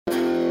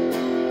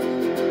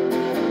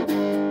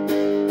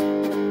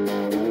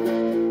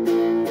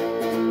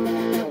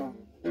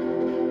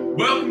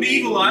welcome to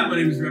Eagle Eye. My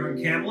name is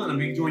Reverend Campbell, and I'm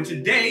being joined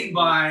today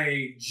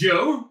by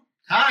Joe.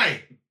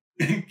 Hi.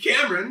 And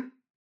Cameron.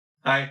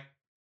 Hi.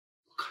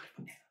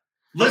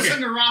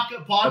 Listen to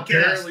Rocket Podcast.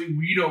 Apparently,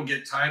 we don't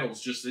get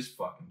titles, just this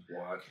fucking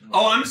twat.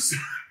 Oh,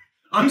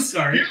 I'm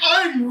sorry.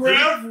 I'm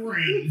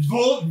Reverend.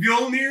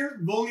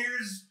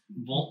 Volnir's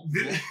What?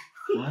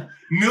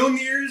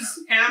 Milnir's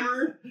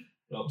Hammer.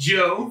 Oh,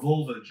 Joe.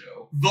 Vulva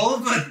Joe.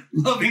 Vulva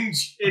loving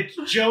It's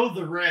Joe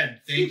the Red.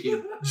 Thank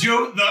you.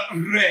 Joe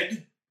the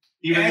Red.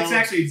 Even Yeah,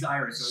 though it's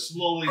Irish. So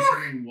slowly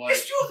turning white.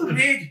 it's Joe the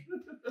Red.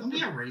 Don't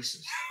be a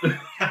racist.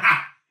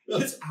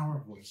 That's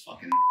our voice.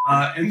 Fucking.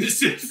 And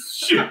this is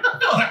shit.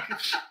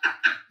 Fuck.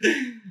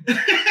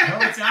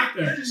 Well, it's out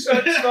there. It's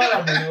not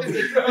on my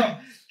nose.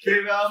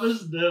 Came out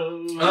his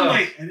nose. I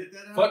might edit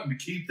that out. Fucking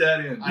keep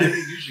that in. I think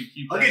you should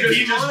keep I'll that. get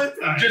in.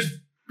 demonetized. Just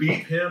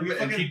beep him You and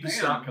fucking keep the ban.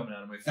 snot coming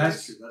out of my face.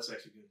 That's true. That's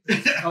actually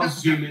good. I'll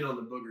zoom in on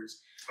the boogers.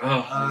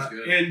 Oh, that's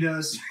good.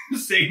 And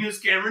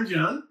Satanist Cameron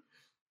John.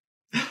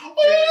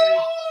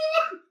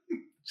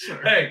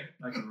 Sorry. Hey,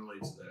 I can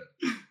relate to that.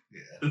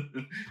 Yeah.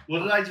 What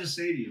did I just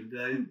say to you? Did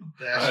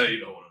I You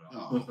don't want to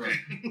know. Oh, okay.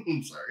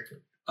 I'm sorry.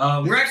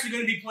 We're actually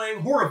going to be playing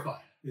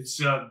Horrified.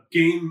 It's a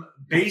game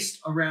based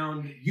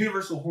around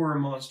universal horror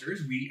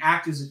monsters. We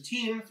act as a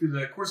team through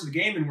the course of the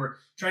game, and we're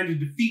trying to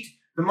defeat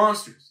the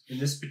monsters. In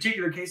this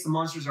particular case, the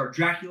monsters are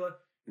Dracula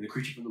and the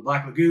creature from the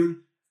Black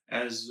Lagoon,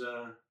 as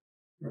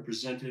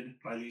represented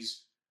by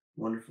these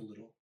wonderful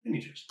little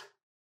miniatures.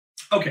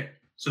 Okay,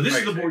 so this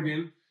is the board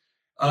game.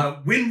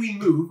 When we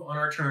move on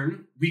our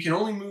turn, we can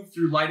only move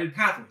through lighted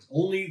pathways.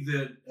 Only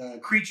the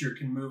creature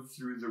can move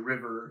through the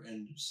river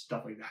and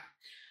stuff like that.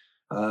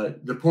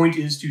 The point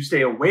is to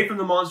stay away from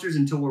the monsters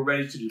until we're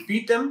ready to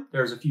defeat them.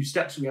 There's a few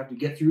steps we have to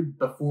get through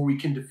before we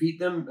can defeat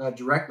them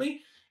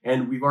directly.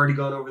 And we've already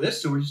gone over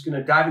this, so we're just going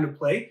to dive into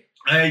play.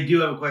 I do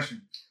have a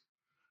question.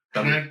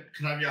 Can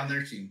I be on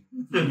their team?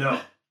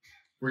 No.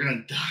 We're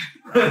going to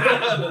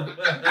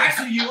die.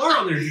 Actually, you are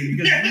on their team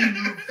because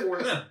we moved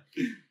for them.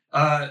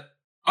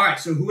 All right,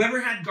 so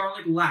whoever had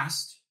garlic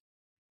last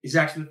is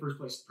actually the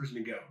first person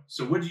to go.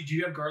 So what did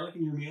you have garlic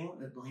in your meal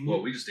at Bohemian?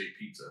 Well, we just ate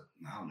pizza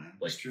No, man.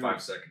 like true.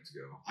 5 seconds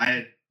ago. I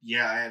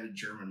had a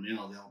German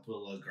meal. They all put a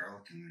lot of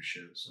garlic in their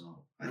shit,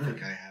 so I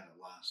think I had it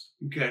last.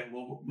 Okay,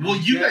 well,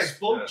 You yes, guys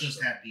both yes.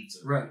 just had pizza,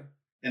 right.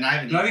 and I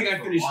haven't. But I think eaten I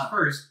for a finished while.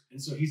 first,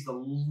 and so he's the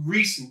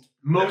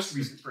most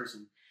recent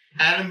person.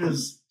 Adam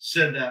has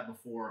said that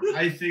before.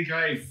 I think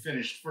I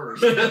finished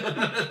first.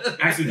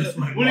 Actually, that's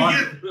my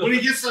when he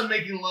gets done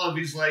making love,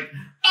 he's like,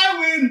 "I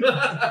win,"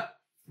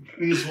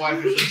 and his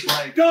wife is just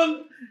like,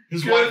 done.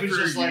 His Good wife is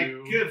for just like,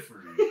 you. "Good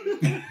for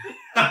you."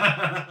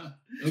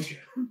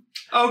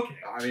 Okay.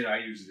 I mean, I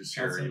use it as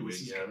charity how wing,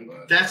 this is yeah, going.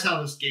 but That's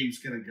how this game's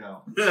gonna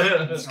go.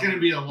 It's gonna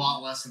be a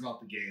lot less about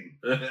the game.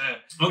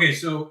 Okay,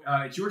 so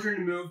it's your turn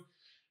to move.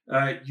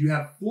 You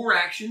have 4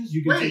 actions.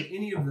 You can Wait. take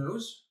any of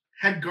those.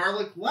 Had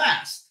garlic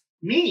last.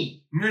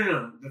 Me.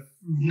 No. The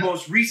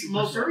most recent.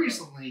 Most person.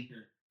 recently.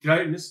 Did I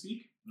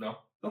misspeak? No.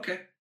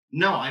 Okay.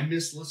 No, I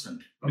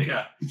mislistened. Okay.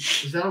 Yeah.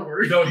 Is that a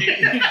word? No,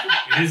 It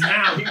is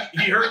now.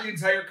 he heard the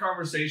entire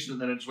conversation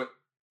and then it just went.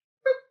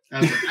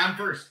 I was like, I'm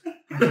first.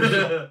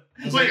 I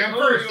was like, I'm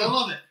first. I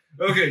love it.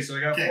 Okay, so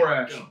I got Okay, 4 go.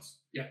 actions.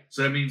 Yeah.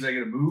 So that means I get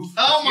to move.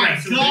 Oh my Yeah,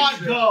 so God,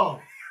 big go.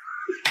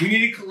 We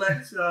need to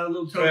collect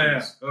little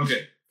tokens. Yeah.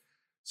 Okay.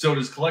 So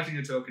does collecting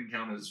a token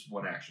count as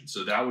 1 action?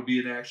 So that would be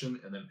an action,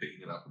 and then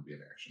picking it up would be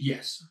an action.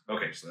 Yes.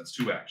 Okay, so that's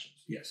 2 actions.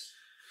 Yes.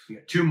 You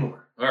got 2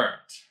 more. All right.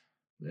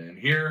 Then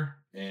here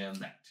and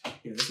that.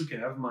 Yeah, that's okay. I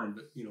have mine,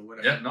 but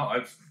whatever. Yeah, no,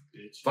 I've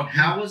Bitch. fuck.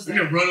 How was I'm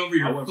gonna that? run over I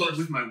your went foot first.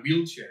 with my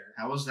wheelchair.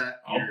 How was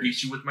that? I'll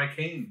beat you with my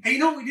cane. Hey,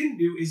 what we didn't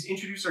do is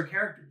introduce our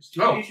characters. Do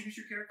you want to introduce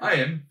your characters? I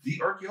am the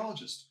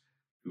archaeologist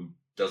who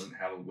doesn't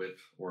have a whip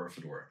or a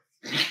fedora.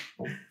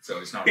 So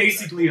he's not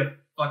Basically a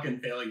fucking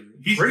failure.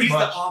 He's Pretty the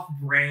much.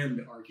 off-brand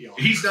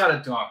archaeologist. He's not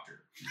a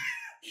doctor.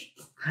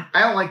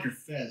 I don't like your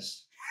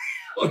fez.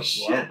 Oh Well,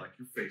 shit! I don't like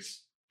your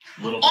face,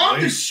 little boy. On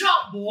the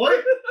shop, boy.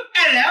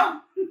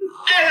 Hello.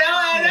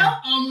 Hello.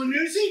 I'm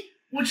Lanuzi.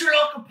 What's your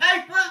local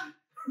paper?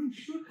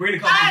 We're gonna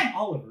call him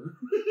Oliver.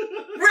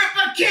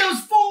 Ripper kills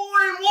 4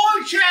 in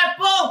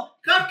Whitechapel.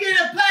 Come get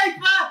a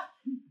paper.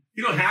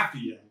 You don't have to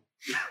yell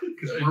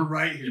because we're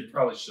right You here.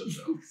 probably should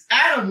though.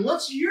 Adam,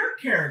 what's your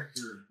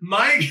character?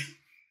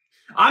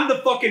 I'm the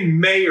fucking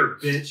mayor,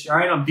 bitch. All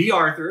right, I'm B.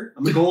 Arthur.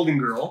 I'm the Golden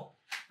Girl.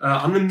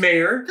 I'm the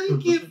mayor.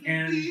 Thank you for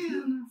And-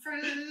 being a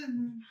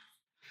friend.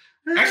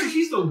 Actually,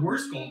 she's the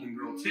worst Golden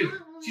Girl too.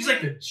 She's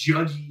like the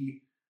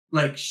judgy,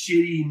 like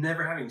shitty,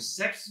 never having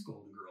sex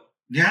Golden Girl.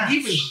 Yeah.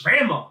 Even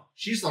Grandma.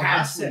 She's the had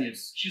last one.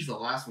 sex. She's the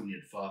last one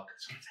you'd fuck.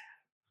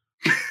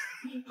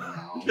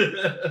 Wow.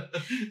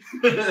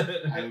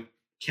 I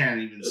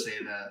can't even say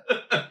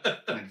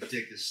that. My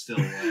dick is still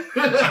wet.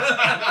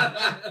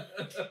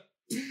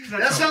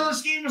 That's how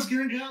this game is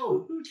gonna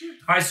go. All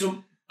right,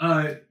 so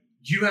do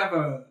you have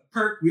a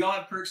perk. We all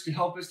have perks to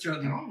help us throughout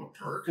I the don't have a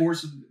perk.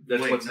 course of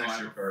That's Wait, what's no, next I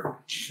to your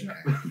don't.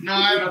 card. No,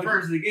 I have a the course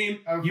perk. of the game.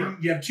 I have a You, perk.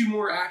 you have 2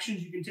 more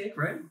actions you can take,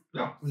 right?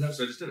 No, Was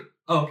so I just did it.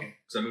 Oh, okay.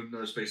 So I moved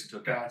another space and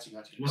took that.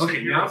 Gotcha. What's Okay, the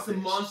hero now it's the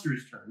phase?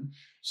 monster's turn.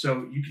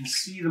 So you can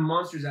see the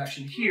monster's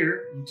action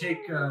here. You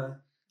take a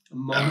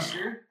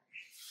monster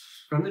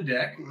from the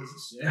deck. What does it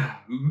say?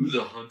 Ooh,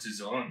 the hunt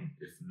is on.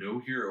 If no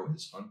hero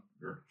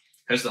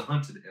has the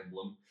hunted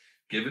emblem,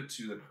 give it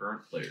to the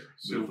current player.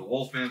 So- Move the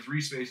Wolfman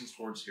 3 spaces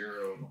towards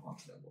hero and the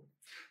haunted emblem.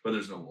 But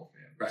there's no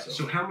Wolfman. Right.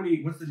 So how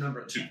many? What's the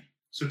number? 2.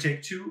 So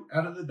take 2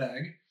 out of the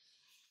bag.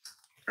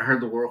 I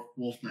heard the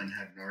Wolfman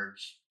had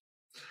nards.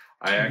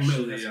 I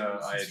actually,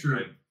 That's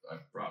true. I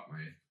brought my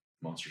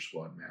Monster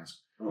Squad mask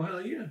Oh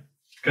hell yeah!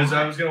 because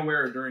I was gonna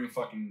wear it during a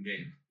fucking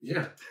game.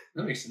 Yeah,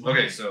 that makes sense.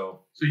 Okay,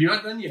 so So you're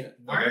not done yet.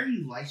 Why Okay. are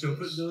you like So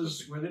this? put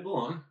those where they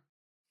belong.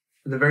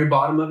 At the very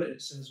bottom of it,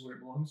 it says where it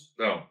belongs.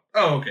 oh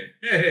okay.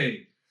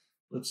 Hey,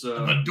 let's The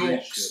reach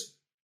dorks.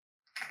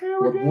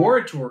 it.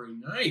 Laboratory,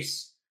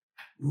 nice.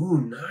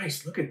 Ooh,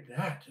 nice. Look at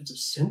that. That's a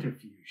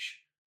centrifuge.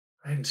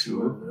 I haven't seen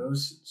one of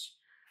those since.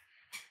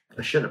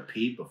 I should have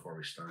peed before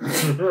we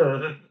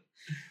started.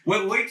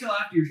 Wait till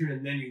after your turn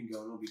and then you can go.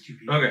 And it'll be 2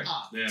 people. Okay,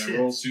 Ah, then tits.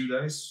 roll 2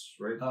 dice,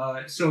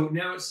 right? So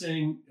now it's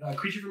saying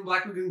creature from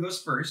Black Lagoon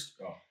goes first.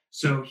 Oh.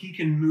 So he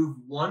can move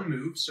 1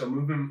 move. So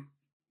move him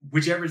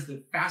whichever is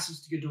the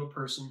fastest to get to a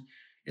person.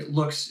 It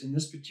looks in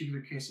this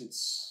particular case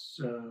it's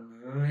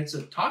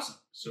a toss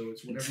up. So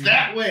it's whatever. It's you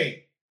that have.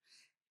 way.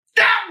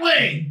 That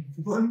way.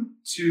 1,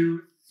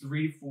 2,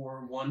 3,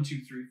 4. 1,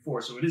 2, 3,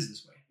 4. So it is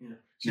this way. Yeah.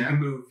 So Yeah. you can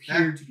move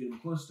here to get him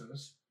close to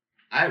us.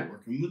 I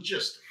work in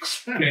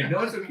logistics. Okay,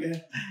 no, it's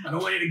okay. I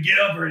don't want you to get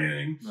up or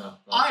anything. No.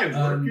 I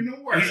work in a He's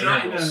warehouse.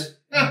 not in a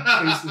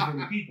place with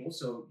other people,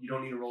 so you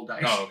don't need to roll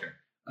dice. Oh, okay.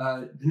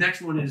 The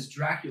next one is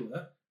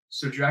Dracula.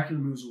 So Dracula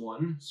moves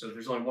 1. So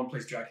there's only one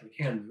place Dracula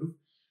can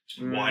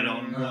move. Why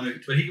don't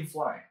But he can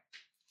fly.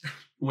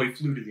 Well, he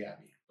flew to the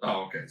Abbey.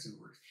 Oh, okay. That's how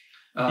it works.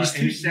 He's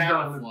and too sad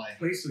not to in a fly.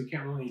 place, so he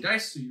can't roll any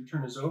dice. So your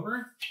turn is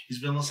over.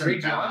 He's been listening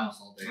Great to job. Bauhaus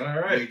all day.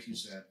 All right. Way too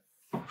sad.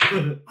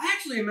 I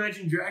actually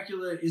imagine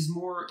Dracula is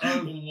more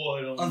of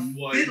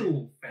a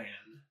fiddle fan.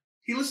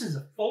 He listens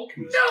to folk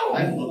music. No!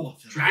 I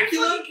love fiddle.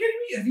 Dracula? Are you kidding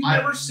me? Have you I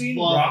never seen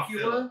love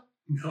Dracula?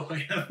 No, I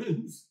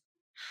haven't.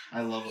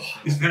 I love it.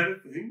 Is that a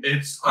thing?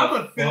 It's I'm a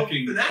a fiddle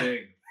fucking fanatic.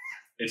 thing.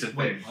 It's a thing.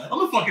 Wait, what?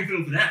 I'm a fucking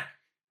fiddle fanatic.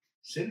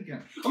 Say it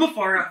again. I'm a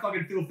far out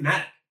fucking fiddle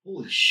fanatic.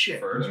 Holy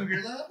shit. Further. Did you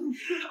hear that?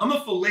 I'm a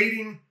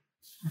filleting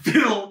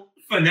fiddle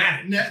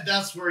fanatic.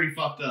 That's where he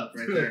fucked up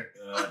right there.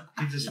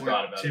 He just Forgot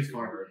went about too it too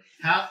far. hard.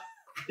 How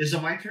is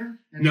it my turn?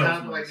 And No, how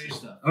it's do I mine. do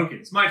stuff? Okay,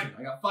 it's my turn.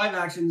 I got 5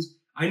 actions.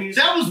 I need to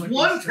That stop was collecting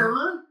one stuff.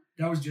 turn.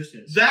 That was just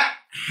his. That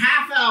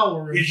half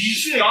hour of If you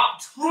shit. stop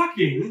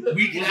talking,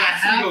 we can Was a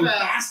actually go half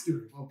hour.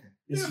 faster. Okay.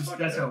 It's Yeah, just, fuck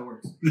that's that. how it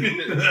works.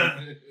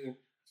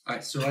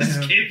 Alright, so I This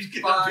have game's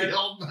gonna 5, be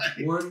all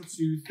night. 1,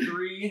 2,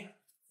 3,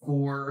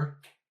 4,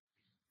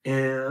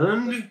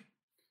 and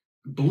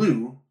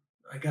blue.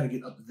 I gotta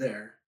get up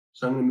there.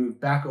 So I'm gonna move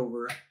back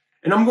over.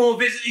 And I'm gonna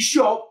visit the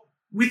shop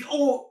with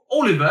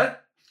Oliver.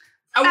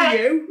 How are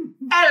you?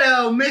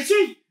 Hello,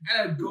 Missy.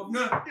 Hello,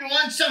 governor. You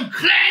want some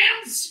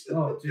clams?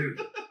 Oh, dude.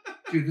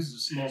 Dude, this is a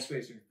small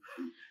space here.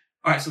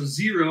 Alright, so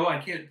 0. I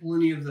can't pull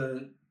any of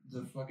the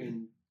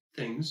fucking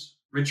things.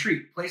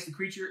 Retreat. Place the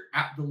creature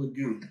at the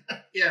lagoon.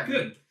 Yeah.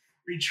 Good.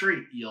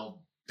 Retreat, you old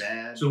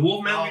bad. So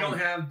Wolfman we Oh. don't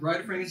have. Bride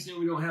of Frankenstein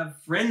we don't have.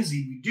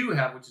 Frenzy we do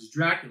have, which is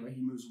Dracula.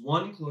 He moves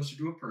 1 closer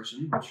to a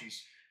person, which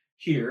is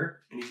here.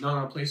 And he's not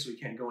on a place, so he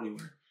can't go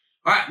anywhere.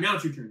 Alright, now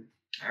it's your turn.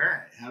 All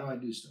right. How do I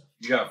do stuff?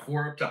 You got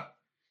 4 up top.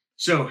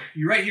 So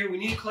you're right here. We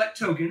need to collect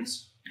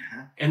tokens.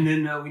 Uh-huh. And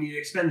then we need to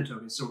expend the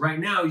tokens. So right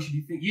now you should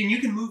be thinking you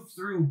can move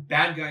through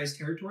bad guys'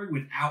 territory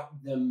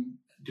without them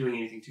doing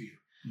anything to you.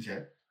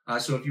 Okay.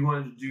 So if you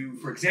wanted to do,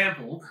 for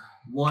example,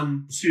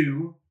 1,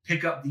 2,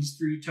 pick up these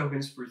 3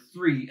 tokens for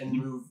 3 and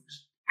move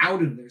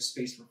out of their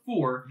space for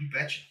 4. You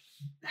betcha.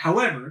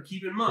 However,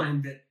 keep in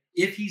mind that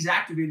if he's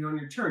activated on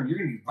your turn, you're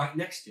going to be right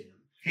next to him.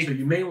 Hey. So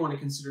you may want to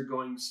consider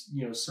going,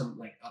 some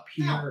like up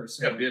here or Yeah,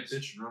 something. be a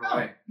bitch and run No,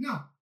 away. no.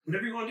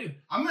 Whatever you want to do.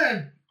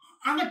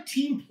 I'm a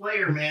team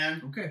player,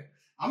 man. Okay.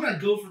 I'm gonna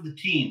go for the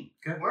team.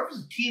 Okay. Whatever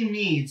the team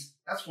needs,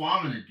 that's what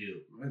I'm gonna do.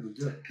 I'm going to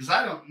do it. Because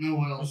I don't know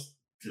what else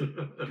to do.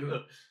 Do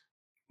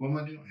What am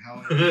I doing?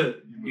 How?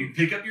 it. You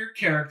pick up your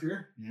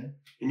character Yeah.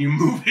 and you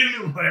move him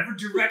in whatever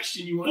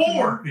direction you want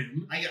 4. to move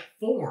him. I got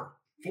 4.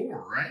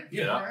 4, right?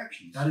 Yeah. 4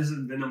 actions. That is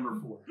the number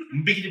 4.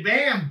 Biggity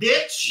bam,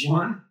 bitch.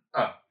 1,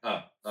 Fuck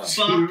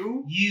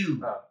 2,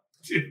 you.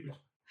 2.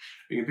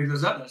 You can pick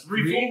those up. That's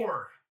 3, 3.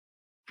 4.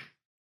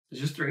 It's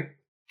just 3.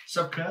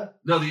 Sup, cut?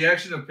 No, the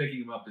action of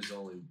picking him up is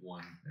only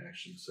 1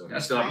 action. So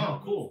That's he's done. fine.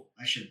 Oh, cool.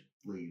 I should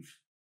leave.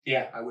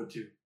 Yeah, I would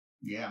too.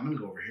 Yeah, I'm gonna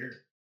go over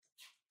here.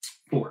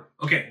 4.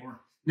 Okay. 4.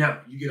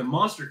 Now you get a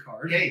monster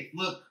card. Hey,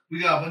 look,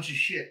 we got a bunch of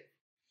shit.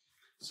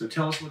 So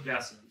tell us what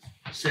that says.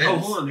 Says, Oh,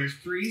 hold on. There's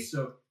 3.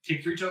 So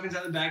take 3 tokens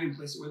out of the bag and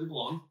place it where they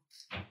belong.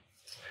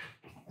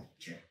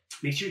 Okay.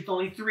 Make sure it's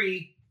only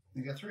 3. I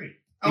got 3.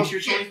 Oh, Make sure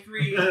it's only shit.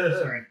 3.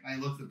 Sorry, I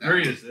looked at that. 3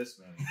 one. is this,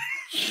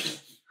 man.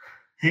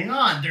 Hang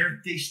on,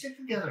 they stick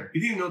together.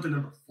 You didn't even know what the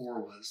number 4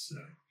 was, so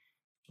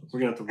we're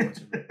gonna have to watch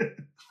it.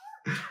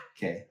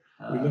 Okay.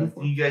 What are you looking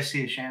for? You guys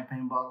see a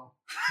champagne bottle?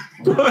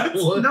 What?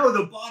 What? No,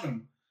 the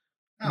bottom.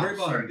 Oh, Very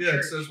bottom. sorry. Yeah, it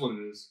Church. says what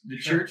it is. The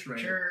church, right?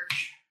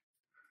 Church.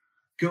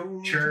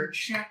 Go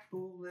Church. to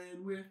chapel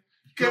and we're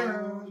Gonna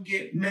gonna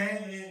get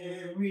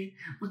married. married.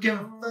 We're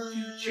gonna Go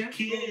to fuck chapel.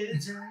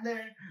 kids and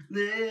their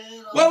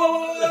little. Whoa,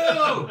 whoa, whoa,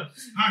 whoa, whoa!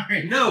 All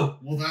right. No,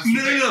 Well, that's no,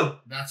 what they, no,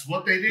 that's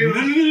what they no, do.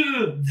 no, no,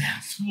 no.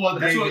 That's what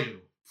That's they what- do.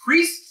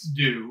 Priests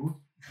do.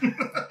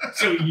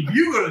 So if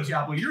you go to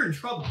chapel, you're in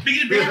trouble.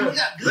 Because man, we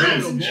got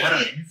guns and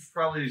shit. You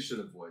probably should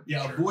avoid. the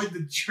Yeah, church. avoid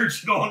the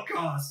church at all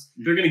costs.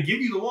 They're gonna give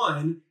you the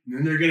wine, and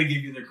then they're gonna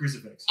give you their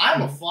crucifix.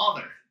 I'm a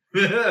father.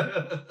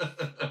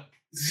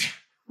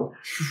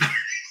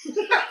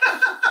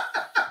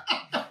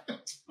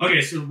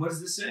 Okay, so what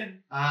does this say?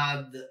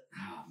 Oh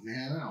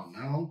man, I don't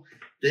know.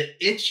 The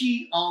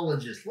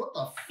itchyologist. What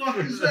the fuck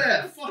is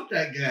that? Fuck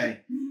that guy.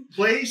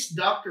 Place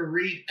Dr.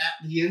 Reed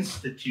at the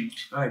Institute.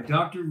 All right,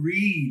 Dr.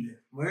 Reed.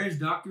 Where's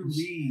Dr.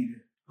 Reed?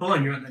 Hold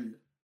on, you're not done yet.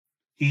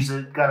 He's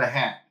got a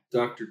hat.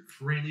 Dr.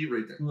 Craney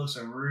right there. He looks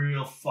a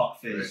real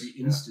fuck There's face.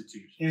 the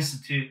Institute.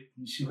 Institute.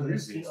 You see what What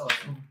this is is? this? Oh, it's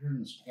over here in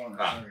this corner.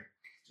 Ah. Sorry.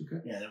 It's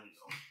okay. Yeah, there we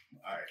go.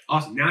 All right.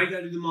 Awesome. Now you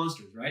gotta do the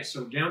monsters, right?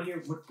 So down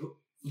here, flip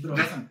it over.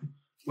 Nothing.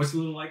 What's the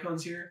little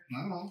icons here? I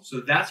don't know.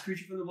 So that's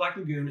Creature from the Black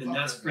Lagoon, and Fuck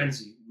that's that.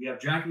 Frenzy. We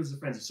have Dracula's the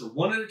Frenzy. So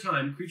one at a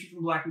time, Creature from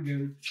the Black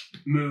Lagoon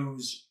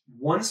moves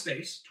 1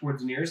 space towards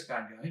the nearest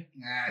bad guy,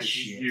 Ah, which is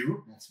shit.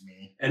 you, That's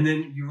me. and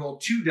then you roll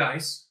 2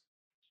 dice.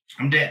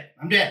 I'm dead.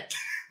 I'm dead.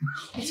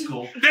 That's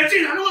cool. That's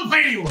it. I don't want to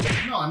play anymore.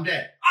 No, I'm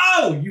dead.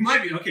 Oh, you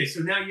might be. Okay,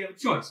 so now you have a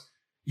choice.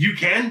 You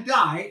can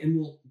die and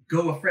we'll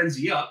go a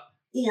frenzy up,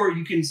 or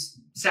you can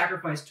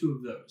sacrifice 2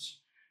 of those.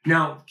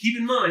 Now, keep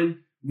in mind,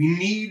 we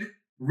need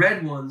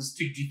red ones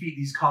to defeat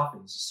these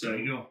coffins. So There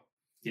you go.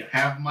 Yeah.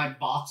 Have my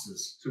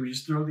boxes. So we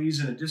just throw these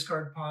in a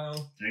discard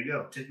pile. There you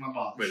go. Take my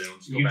box. Wait, no,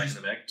 just go You back just-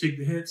 in the back. Take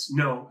the hits.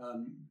 No,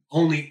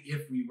 only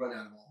if we run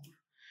out of all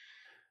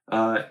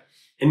of them.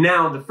 And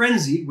now the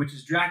frenzy, which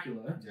is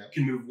Dracula, Yep.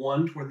 can move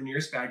 1 toward the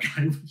nearest bad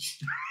guy. Which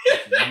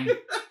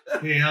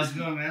Hey, how's it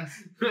going, man?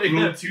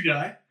 roll 2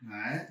 die. All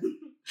right.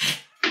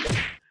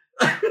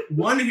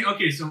 1.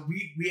 Okay, so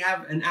we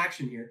have an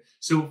action here.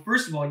 So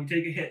first of all, you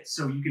take a hit,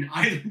 so you can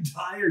either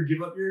die or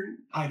give up your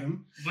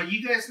item. But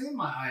you guys need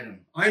my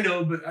item. I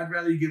know, but I'd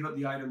rather you give up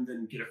the item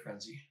than get a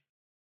frenzy.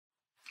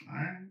 All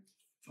right.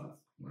 Fuck.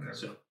 Whatever.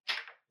 So,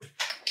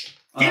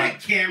 Get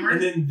it, Cameron.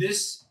 and then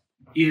this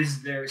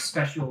is their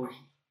special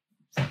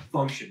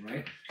function,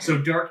 right? So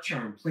Dark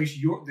Charm, place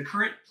the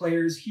current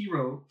player's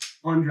hero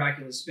on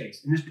Dracula's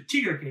space. In this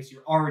particular case,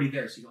 you're already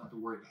there, so you don't have to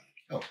worry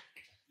about it.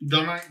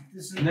 Don't I?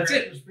 This is And that's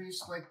it.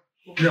 Space, like,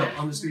 No,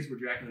 on the space where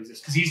Dracula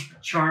exists, because he's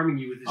charming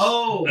you with his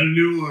Oh.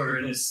 allure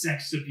and his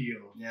sex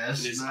appeal. Yeah, And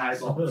this his is nice.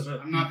 eyeballs.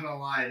 I'm not gonna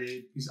lie,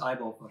 dude. He's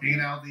eyeball fucking.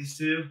 Hanging out with these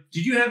two.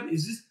 Did you have? Would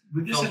this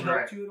Feels have right.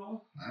 helped you at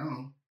all? I don't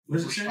know. What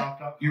does it say?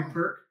 Overstock.com. Your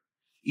perk.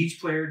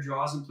 Each player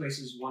draws and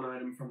places 1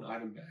 item from the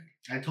item bag.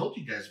 I told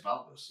you guys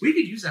about this. We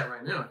could use that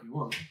right now if you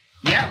want.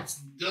 Yeah,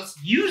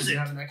 let's use You it.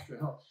 have an extra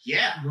help.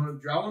 Yeah. You want to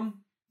draw one?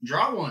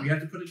 Draw You one.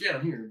 have to put it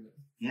down here. But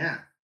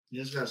Yeah.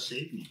 You guys gotta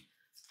save me.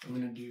 I'm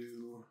gonna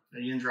do Are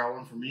you gonna draw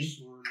one for me? this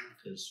one.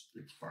 Because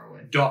it's far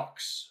away.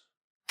 Docks.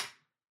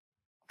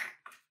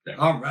 There.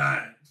 All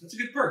right, that's a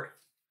good perk.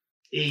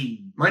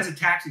 Hey, Mine's a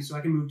taxi, so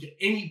I can move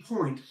to any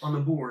point on the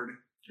board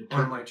your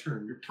on perk, my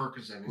turn. your perk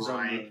is Is on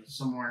right the-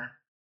 somewhere.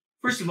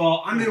 First of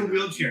all, I'm in a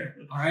wheelchair.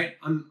 All right,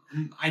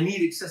 I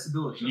need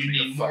accessibility. You Doesn't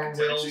need a more fucking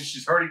taxi. wheels.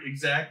 She's already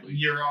exactly.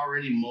 You're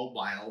already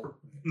mobile.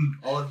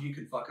 All of you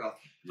can fuck off.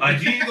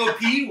 Do you need to go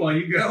pee while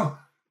you go?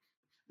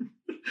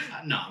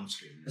 No, I'm just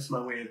kidding. That's my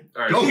way of.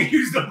 All right. Don't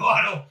use the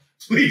bottle.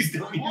 Please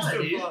don't use Why,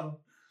 the dude?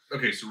 bottle.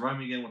 Okay, so remind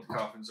me again what the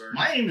coffins are.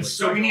 My name is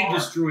So we need to far.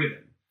 destroy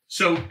them.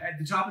 So at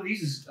the top of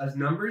these is as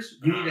numbers.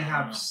 We need to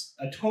have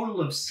a total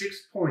of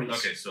 6 points.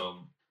 Okay,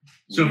 so.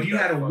 So if we you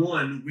got had a fuck-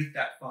 1 with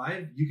that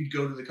 5, you could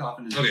go to the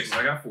coffin and Okay, destroy so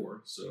I it. got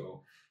 4.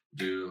 So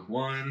do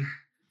 1,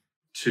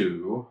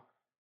 2,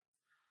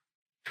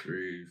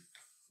 3,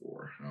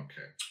 4.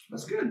 Okay.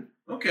 That's good.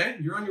 Okay,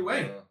 you're on your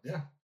way.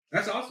 Yeah.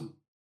 That's awesome.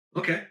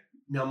 Okay,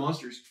 now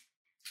monsters.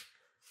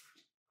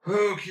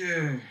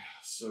 Okay,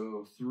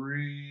 so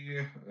 3,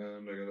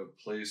 and I gotta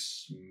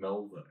place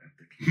Melva at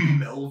the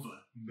Melva.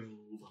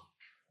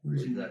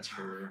 Where's Wait, that? that's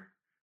her.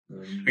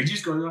 Are you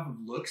just going off of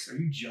looks? Are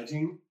you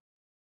judging?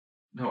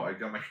 No, I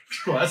got my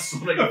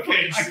glasses on. I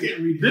can't I see.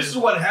 can't read This is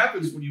what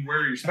happens when you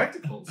wear your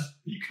spectacles.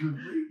 You can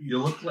read. You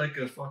look like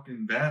a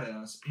fucking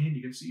badass, and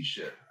you can see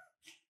shit.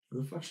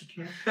 Where the fuck's the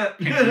camp?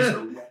 Panties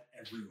are wet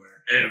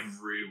everywhere.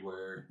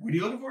 Everywhere. What are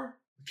you looking for?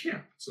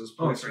 Camp. It says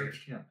Oh, place sorry. right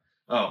at camp.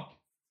 Oh.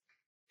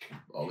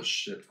 All this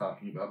shit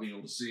talking about being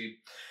able to see.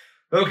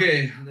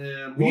 Okay,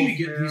 then We need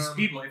to get these Wolfman.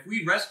 people. If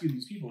we rescue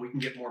these people, we can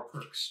get more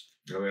perks.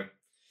 Okay.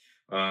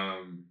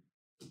 So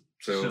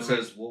So- it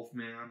says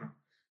Wolfman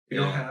You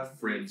don't have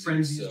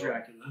Frenzy as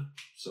Dracula.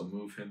 So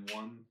move him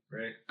 1,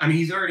 right? I mean,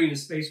 he's already in a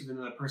space with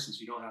another person,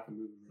 so you don't have to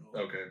move him at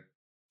all. Okay.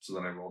 So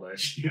then I roll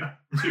dice. Yeah.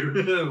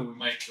 We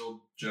might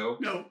kill Joe.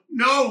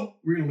 No!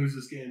 We're going to lose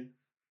this game.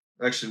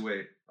 Actually,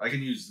 wait. I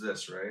can use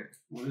this, right?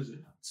 What is it?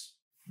 It's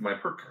my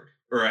perk card.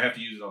 Or I have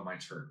to use it on my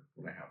turn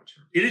when I have a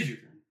turn. It is your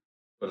turn.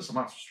 But it's a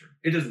monster's turn.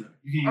 It doesn't matter.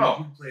 You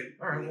can play it.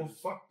 Alright, well,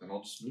 fuck. Then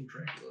I'll just move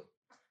Dracula.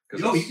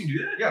 Oh, you can do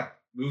that? Yeah.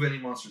 Move any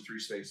monster 3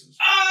 spaces.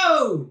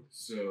 Oh!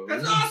 So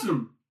That's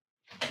awesome!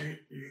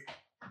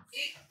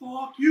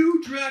 Fuck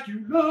you,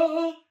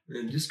 Dracula!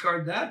 And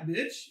discard that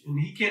bitch. And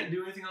he can't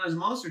do anything on his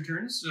monster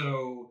turn,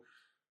 so...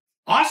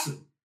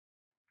 Awesome!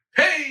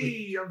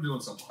 Hey! I'm doing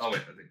something. Oh,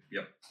 wait. I think...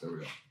 Yep. There we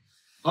go.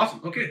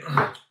 Awesome. Okay.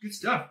 Good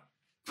stuff.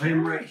 I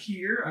am right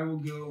here. I will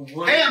go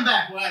 1, Hey, I'm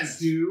back.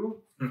 2,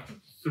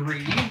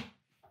 3.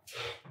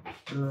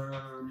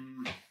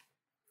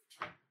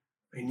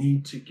 I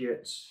need to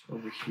get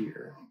over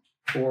here.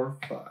 4,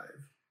 5.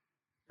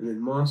 And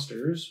then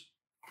monsters.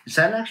 Is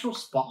that an actual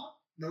spot?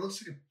 That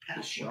looks like a The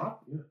pass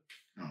shop? Yeah.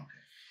 Oh, okay.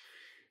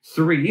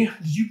 3.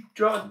 Did you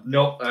draw?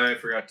 Nope. I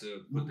forgot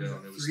to put What was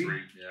down. it, It was 3? 3.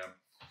 Yeah.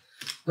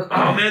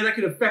 Oh man, that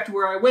could affect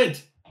where I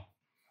went.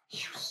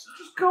 Just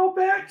go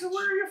back to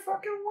where you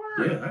fucking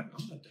were. Yeah, I'm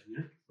not done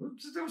yet.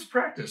 That was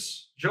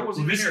practice. Joe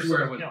wasn't This here. is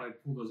where I went. I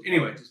pulled those.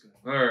 Anyway, just go.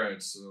 All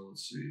right, so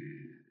let's see.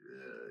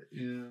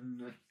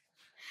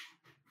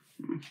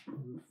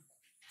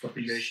 Are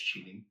you guys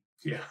cheating?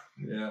 Yeah,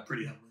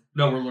 pretty heavily.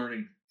 No, we're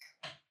learning.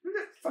 We're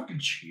not fucking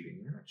cheating.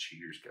 We're not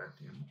cheaters,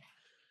 goddamn.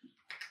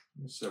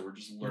 So we're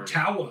just learning.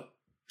 Tawa.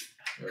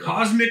 Right.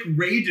 Cosmic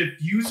Ray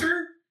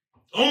Diffuser?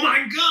 Oh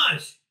my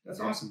gosh! That's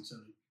awesome,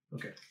 Sonny.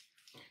 Okay.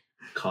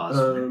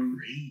 Cosmic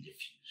Ray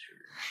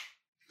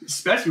Diffuser.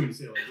 Especially when you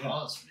say it like that.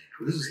 Cosmic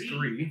This is Ray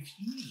 3.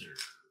 Diffuser.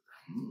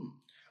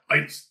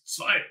 1, 2,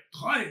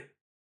 3.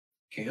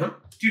 Camp?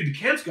 Dude, the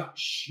camp's got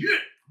shit.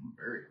 I'm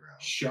very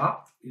proud.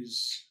 Shop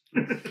is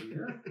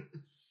here.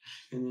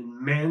 And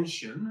then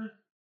mansion.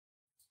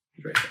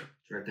 It's right there.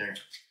 It's right there.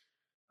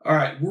 All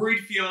right. Worried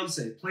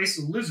fiance. Place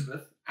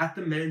Elizabeth at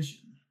the mansion.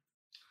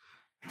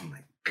 Oh my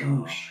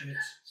Oh, god. shit.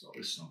 It's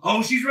always something.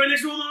 Oh, she's right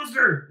next to a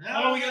monster. No.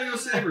 Oh, we gotta go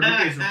save her.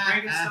 Okay, so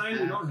Frankenstein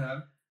we don't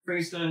have.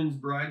 Frankenstein's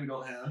bride we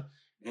don't have.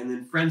 And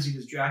then Frenzied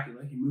is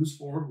Dracula. He moves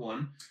forward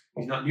 1.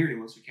 He's not near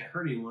anyone, so he can't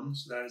hurt anyone.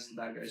 So that is the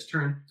bad guy's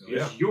turn. Oh,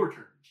 It's your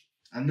turn.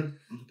 I'm the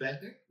bad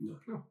guy?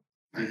 No.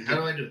 Alright, how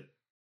do I do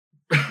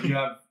it? You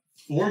have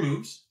 4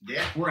 moves,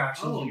 Yeah. 4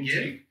 actions Oh, you yeah.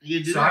 can take.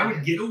 You do So that, I would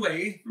yeah. get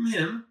away from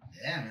him.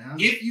 Yeah, man.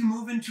 If you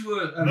move into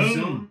a Boom.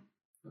 zone,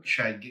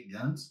 Should I get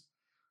guns?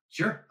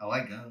 sure. I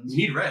like guns.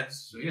 You need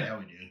reds, so yeah. Yeah,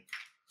 we do.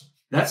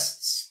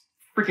 That's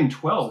freaking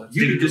 12.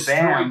 You Dude, could destroy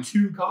bam.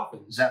 2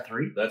 coffins. Is that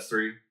 3? That's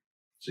 3.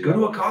 So you Go got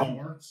to a one coffin.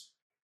 more.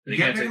 You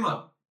can't pick them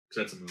up.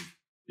 Because that's a move.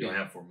 You only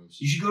have 4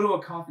 moves. You should go to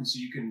a coffin so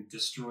you can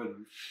destroy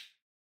them.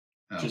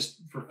 Oh.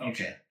 Just for future.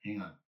 Okay,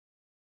 hang on.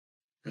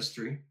 That's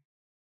 3.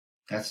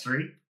 That's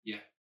 3? Yeah.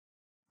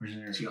 Where's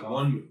there? So you got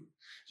 1 move.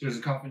 So there's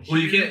a coffin Well,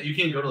 here. you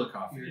can't go to the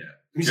coffin Here. yet.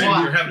 Let me You're,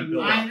 see. you're having to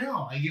build I up.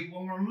 know. I get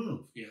one more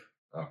move. Yeah.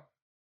 Oh.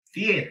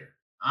 Theater.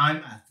 I'm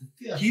at the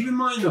theater. Keep in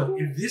mind though,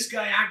 if this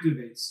guy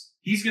activates,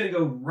 he's gonna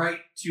go right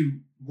to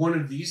one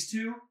of these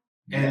 2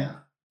 and Yeah.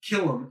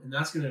 kill him, and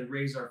that's gonna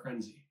raise our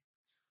frenzy.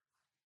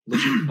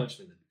 Unless you punch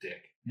him in the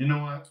dick. You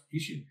know what? He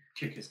should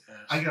kick his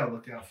ass. I gotta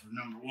look out for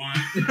number 1.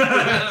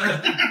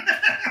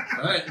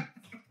 All right.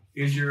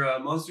 Here's your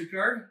monster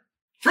card.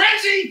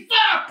 Frenzy!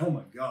 Fuck! Oh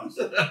my gosh. Is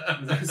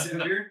that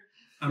set here?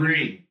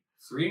 3.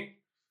 3?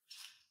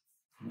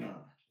 Oh,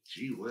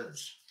 gee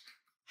whiz.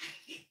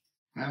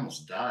 I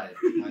almost died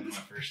like my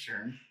first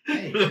turn.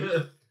 Hey, get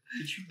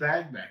your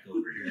bag back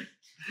over here.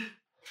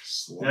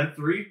 Is that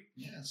 3?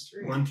 Yeah, it's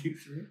 3. 1, 2,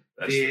 3.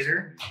 That's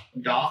Theater.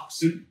 Docks.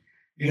 So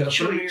you got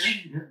a put 'em Church.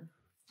 here.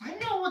 I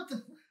know what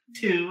the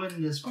 2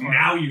 in this part.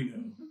 Now you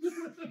know.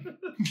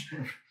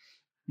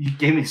 You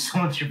gave me so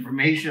much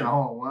information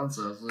all at once.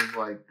 I was just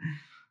like,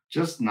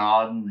 just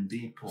nod and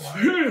be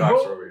polite.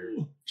 Doc's over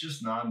here.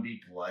 Just nod and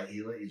be polite.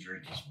 He let you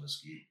drink his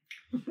whiskey.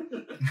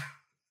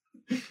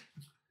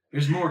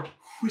 There's more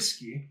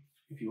whiskey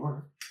if you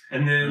want.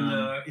 And then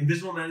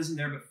Invisible Man isn't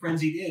there, but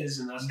Frenzied is,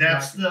 and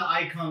that's the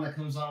icon that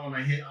comes on when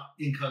I hit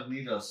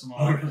incognito.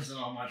 Someone doesn't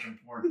know how much I'm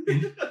porn.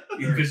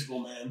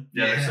 Invisible Man.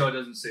 Yeah, so it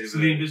doesn't save So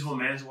it. the Invisible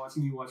Man's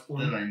watching you watch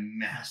porn Then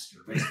I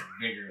masturbate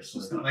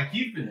vigorously. Like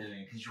you've been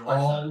doing, because you're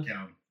out of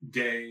town.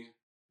 day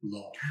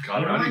long.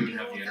 God, What I am I don't even doing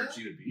have the with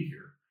energy to be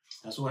here.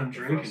 That's what I'm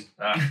drinking.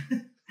 Ah,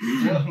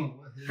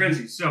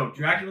 Frenzy. So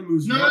Dracula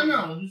moves. No.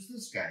 Who's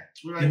this guy?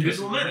 What did I do?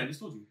 Invisible Man. I just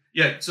told you.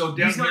 yeah, so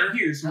down He's here, not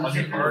here. So How's on he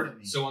your doing card, with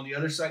me? so on the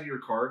other side of your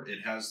card, it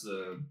has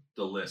the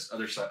list.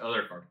 Other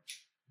card.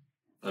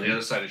 On the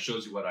other side, it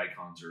shows you what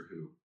icons are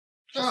who.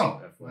 Just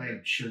Oh, FYI.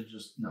 I should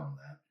just know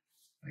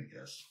that. I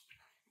guess.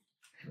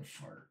 Hit a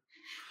fart.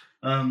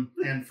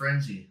 And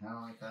Frenzy. I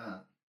don't like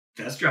that.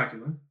 that's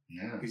Dracula.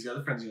 Yeah. He's got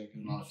the Frenzy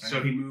Not icon. a fan.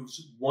 So he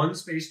moves 1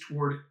 space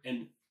toward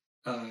an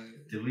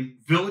Did we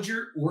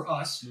villager or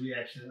us.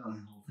 actually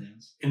on hold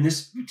hands? In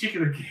this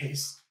particular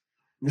case,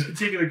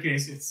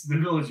 it's the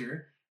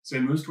villager. So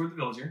he moves toward the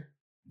villager.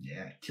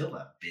 Yeah, kill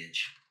that bitch.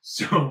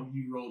 So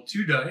you roll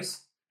 2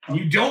 dice. And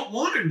you don't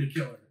want him to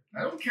kill her.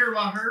 I don't care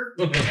about her.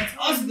 That's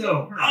us,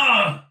 though.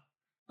 All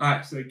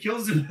right, so he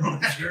kills the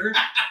villager.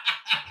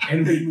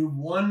 And they move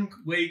one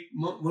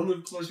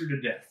move closer to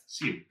death.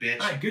 See you,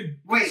 bitch. All right, good.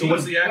 Wait, So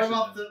what's the action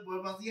What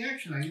about the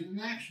action? I get an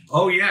action.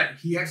 Oh, yeah.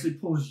 He actually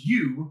pulls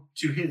you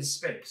to his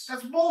space.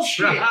 That's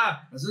bullshit.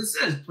 That's what it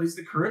says. Place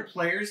the current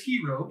player's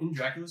hero in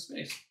Dracula's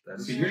space.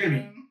 That's So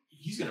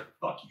he's going to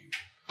fuck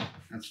you.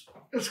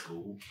 That's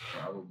cool.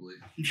 probably.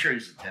 I'm sure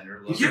he's a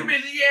tender. Give me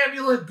the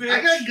amulet, bitch.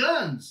 I got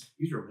guns.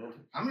 He's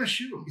romantic. I'm gonna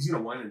shoot him. He's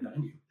going to wine and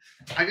dine you.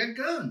 I got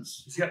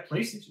guns. He's got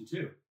PlayStation,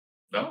 too.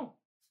 No.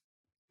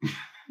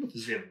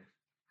 Does he have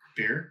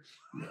beer?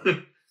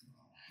 No.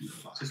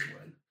 Fuck. Just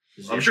wine.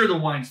 I'm sure the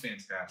wine's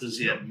fantastic. Does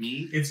he have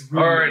meat? It's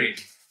really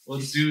Alrighty.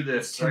 Let's do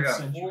this. I 10th got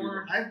century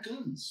 4. I have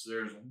guns.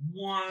 There's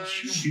 1.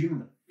 Shoot him in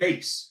the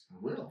face. I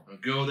will. I'll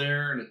go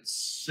there, and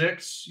it's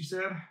 6, you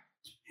said?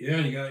 Yeah,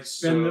 you got to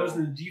spend So- those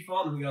in the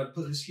default, and we got to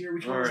put this here.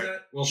 Which one is Alright.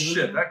 that? Well, The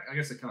shit. other one? I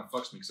guess that kind of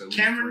fucks me because I lose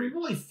Cameron, 3. you're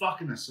really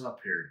fucking us up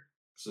here.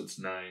 So it's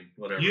 9.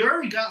 Whatever. You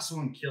already got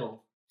someone killed.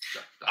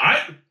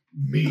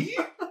 Me?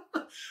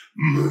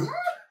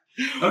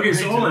 Okay,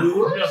 so hold on.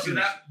 What? So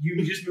that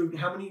you just moved.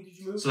 How many did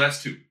you move? So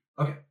that's 2.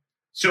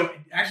 So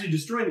actually,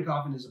 destroying the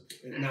coffin is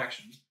an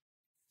action.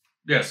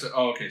 Yeah. So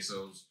okay.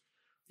 So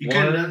You 1,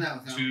 could have done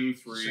that without 2,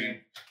 3, saying.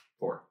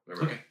 4.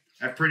 Whatever. Okay.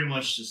 I pretty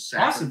much just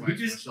Awesome, sacrificed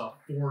you just- myself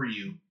for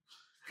you.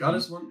 Got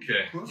us one.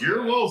 Okay. closer.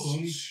 You're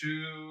welcome.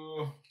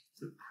 2.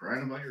 Quit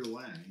crying about your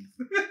land.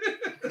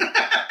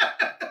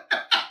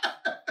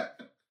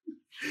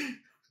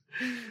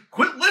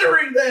 Quit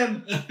littering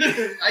them.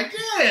 I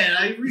did.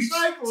 I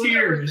recycled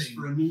Tears everything.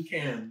 for a new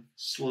can.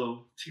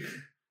 Slow tear.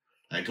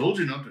 I told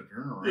you not to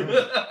turn around.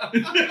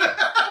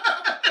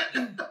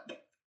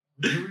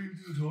 Whatever you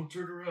do, don't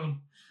turn around.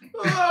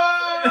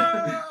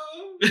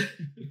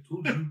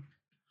 Told you.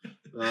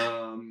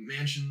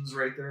 Mansion's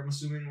right there, I'm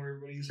assuming, where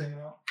everybody's hanging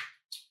out.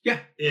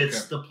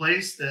 It's the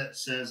place that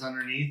says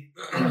underneath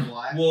in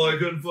black. Well, I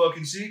couldn't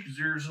fucking see because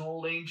there's an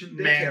old ancient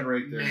deckhand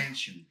right there.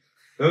 Mansion.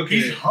 Okay.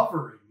 He's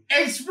hovering.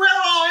 It's where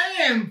I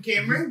am,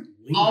 Cameron.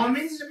 I'm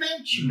in the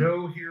mansion.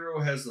 No hero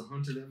has the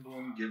hunted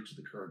emblem. Give to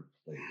the current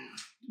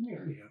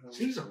player.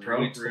 Seems All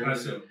appropriate. right,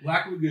 so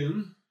Black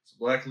Lagoon. So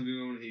Black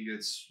Lagoon, he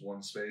gets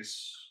 1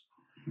 space.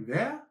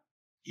 There.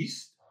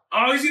 East.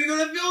 Oh, he's gonna go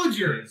to the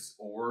villager.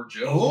 Or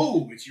Joe.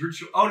 Oh, it's your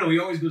choice. Oh no, he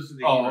always goes to the.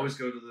 hero. always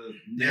go to the.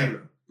 Yeah.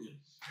 Yeah.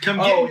 Come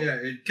Oh,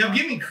 get me. yeah. Come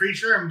get me,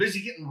 creature. I'm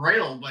busy getting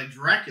railed by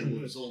Dracula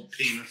with his old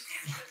penis.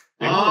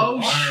 They Oh,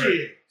 roll.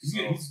 shit.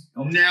 He's-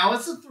 Now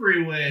it's a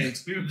 3-way.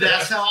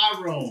 That's how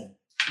I roll.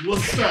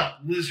 What's up,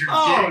 lizard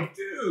Oh, dick?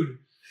 dude.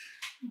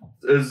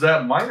 Is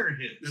that minor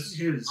hits? This is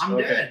his. I'm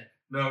Okay. dead.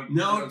 No,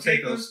 No, don't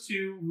take those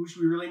 2, which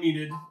we really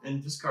needed,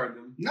 and discard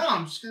them. No,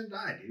 I'm just going to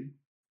die, dude.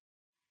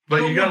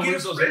 But Well, you gotta we'll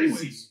lose get those frenzy.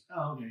 anyways,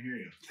 Oh, okay, here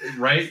you go.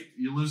 right?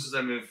 You lose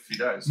them if he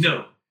dies.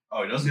 No.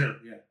 Oh, he doesn't. No,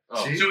 yeah.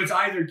 Oh. See? So it's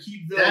either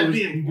keep those That'd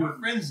be and do a important.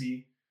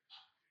 frenzy.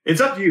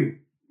 It's up to you.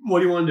 What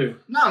do you want to do?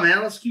 No,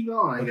 man, let's keep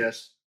going, I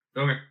guess.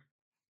 Okay.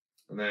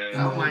 And then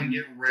I don't mind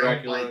getting railed by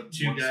Dracula,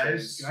 2 1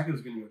 guys. space.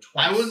 Dracula's going to go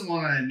twice. I wouldn't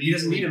want to He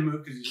doesn't need to immediately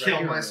move because he's kill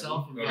right here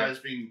myself if Okay. I was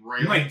being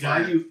already. railed You might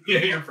by die. You. Yeah,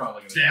 you're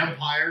probably a gonna.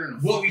 vampire and a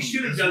What we fucking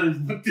should have lizard. done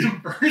is looked at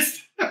him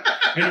first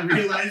and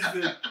realized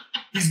that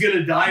he's going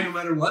to die no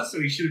matter what. So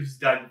he should have just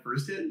died the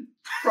first hit.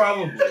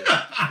 Probably.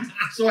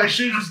 So I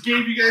should have just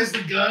gave you guys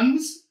the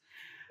guns?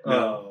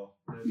 Oh.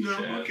 No,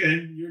 shit.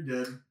 okay, you're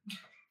dead.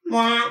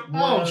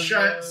 Oh,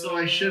 shit. So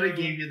I should have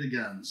gave you the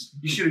guns.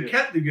 You should have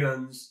kept the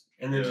guns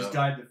and then Yeah. just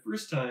died the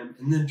first time,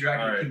 and then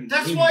Dracula. All right. couldn't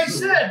That's do what I anything.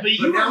 said, but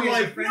you now were he has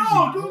a like, frenzy. no,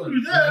 Hold don't on. do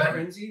He has a that.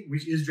 frenzy,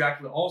 which is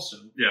Dracula also.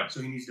 Yeah.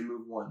 So he needs to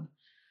move 1.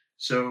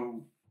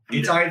 So I'm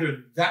it's dead.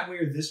 either that way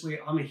or this way.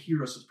 I'm a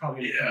hero, so it's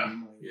probably gonna Yeah.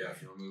 come my way. Yeah,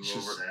 if you'll move It's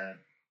just over. sad.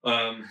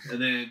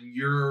 And then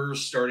your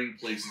starting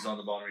place is on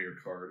the bottom of your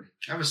card.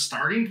 I have a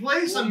starting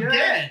place? Well, I'm yeah.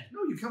 dead.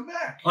 No, you come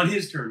back. On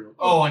his turn. though.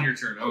 Oh, on your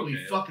turn. Holy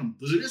Okay. fucking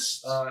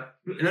Buddhist. And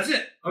that's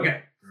it.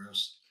 Okay.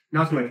 Gross.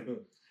 Now it's my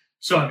turn.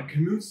 So I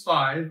can move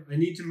 5. I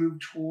need to move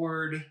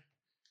toward.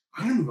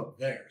 I'm gonna move up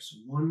there. So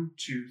 1,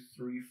 2,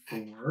 3,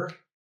 4,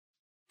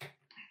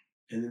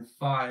 and then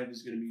 5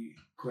 is gonna be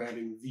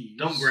grabbing these.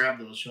 Don't grab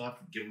those. You'll have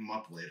to give them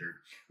up later.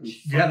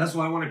 Yeah, that's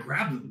why I want to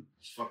grab them.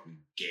 It's fucking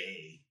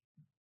gay.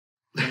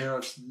 Now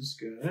it's this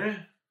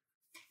guy.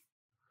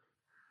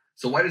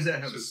 So why does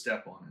that have a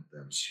step on it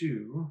then?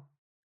 2.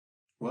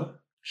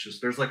 What? It's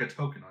just there's like a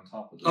token on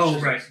top of it. Oh,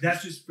 right.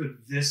 That's just for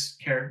this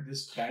character,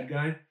 this bad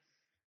guy.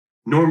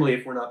 Normally,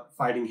 if we're not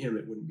fighting him,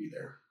 it wouldn't be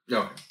there.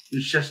 Okay.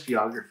 It's just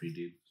geography,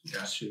 dude.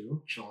 Yeah.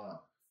 2. Chill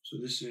out. So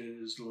this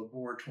is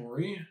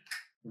laboratory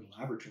or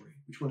laboratory.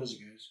 Which one is it,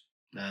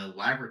 guys?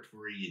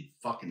 Laboratory, you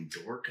fucking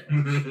dork.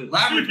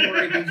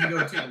 Laboratory means you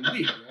go take a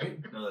leak, right?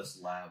 No, that's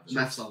lab.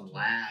 That's a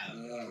lab.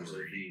 There's a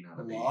V, not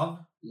A a B. lab?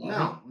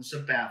 No, it's a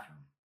bathroom.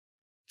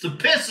 It's a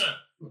pisser.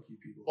 Fuck you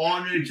people.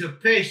 On it to We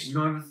piss.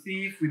 don't have a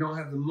thief. We don't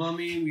have the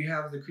mummy. We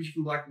have the creature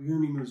from Black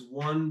Lagoon. He moves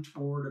 1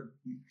 toward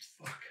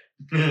a.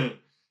 Fuck.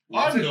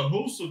 I'm the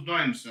host of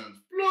Dime Sense.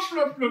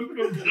 Blah, blah,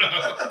 blah, blah,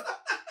 blah.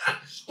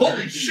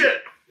 Holy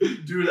shit.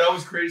 Dude, that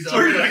was crazy.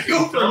 Where did I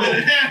go for a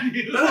minute? That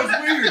That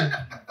was weird.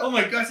 Oh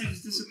my gosh, he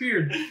just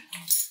disappeared.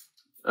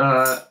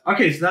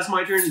 Okay, so that's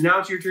my turn. Now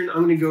it's your turn.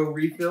 I'm gonna go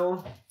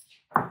refill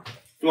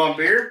You want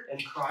beer?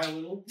 and cry a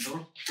little.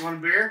 No? You want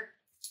a beer?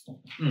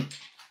 I'm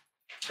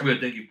good,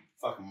 thank you.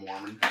 Fucking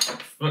Mormon.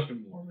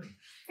 Fucking Mormon.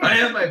 I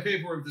have my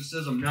paperwork that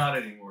says I'm not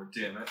anymore,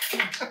 damn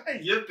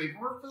it. You have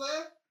paperwork for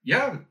that?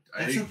 Yeah,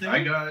 That's a thing?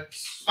 I got...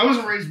 I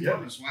wasn't raised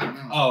Mormon, so I don't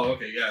know. Oh,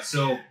 okay, yeah.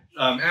 So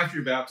after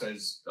you're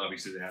baptized,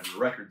 obviously they have your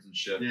records and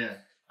shit. Yeah.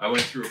 I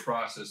went through a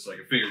process, like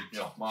I figured,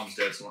 mom's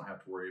dead, so I don't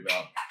have to worry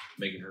about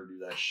making her do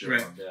that shit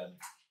when I'm dead.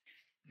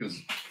 Because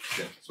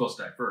I'm supposed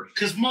to die first.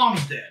 Because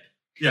mom's dead.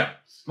 Yeah,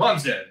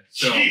 mom's dead.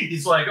 So Jeez.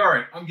 it's like, all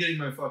right, I'm getting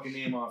my fucking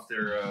name off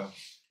their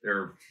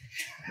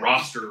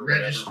roster or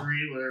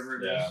Registry, whatever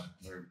it is. Yeah,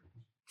 they're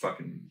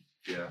fucking,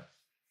 yeah.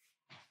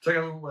 So I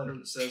got a little letter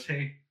that says,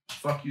 hey,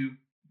 fuck you,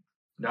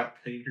 not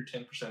paying your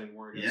 10%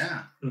 anymore. I guess.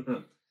 Yeah.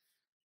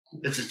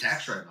 It's a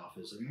tax write-off,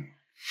 isn't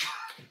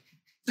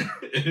it?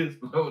 It is.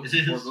 Oh, It it's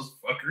is. for those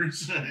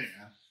fuckers.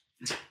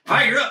 Yeah. All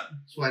right, you're up.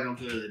 That's why I don't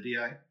go to the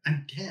DI.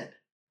 I'm dead.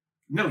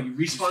 No, you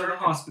respawn at the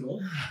hospital.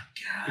 God,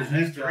 Because I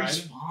you have to died.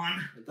 respawn.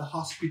 At the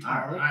hospital.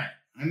 All right.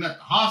 I'm at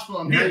the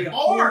hospital. I'm Now you getting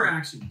got 4 bored.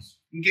 actions.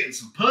 I'm getting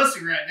some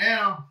pussy right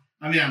now.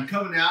 I mean, I'm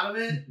coming out of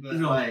it, but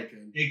No, like, okay.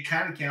 it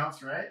kind of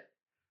counts, right?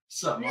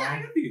 What's up, Mom? Yeah,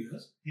 I can do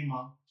this. Hey,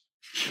 Mom.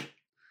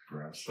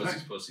 Gross.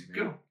 Pussy's pussy, man.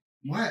 Go.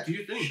 What? Do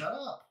your thing. Shut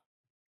up.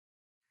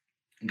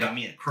 Got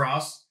me a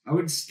cross. I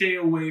would stay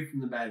away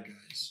from the bad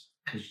guys.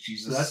 Because So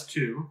Jesus. that's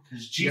 2.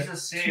 Because You got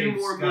Jesus 2 saves,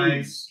 more guys.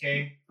 moves.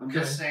 Okay? I'm Okay.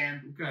 just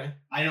saying. Okay.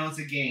 I know it's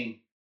a game.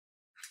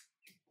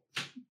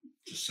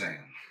 Just saying.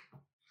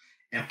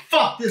 And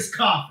fuck this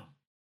coffin.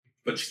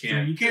 But you So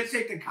can't. you can't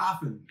take the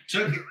coffin.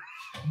 Took it.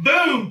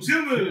 Boom!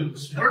 2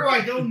 moves. Where do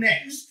I go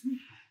next?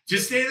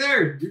 Just stay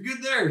there. You're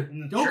good there.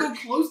 In the Don't go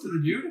church. close to the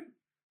dude.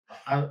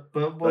 But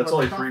That's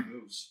only 3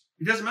 moves.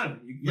 It doesn't matter.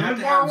 You You have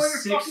to borrow have your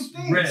 6 fucking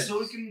things reds. so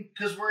we can,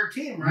 because we're a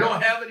team, We right?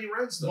 don't have any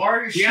reds, though. Borrow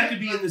your We shit. have to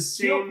be in the kill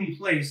same people.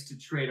 place to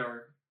trade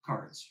our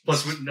cards.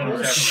 Plus, none of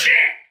Oh, us have shit!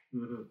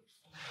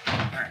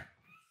 red.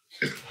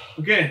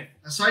 Okay.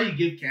 I saw you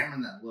give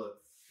Cameron that look.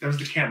 That was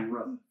the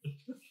camera.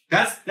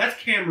 That's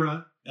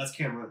camera. That's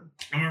camera.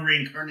 I'm a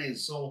reincarnated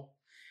soul.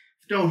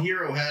 If no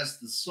hero has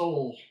the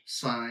soul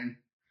sign,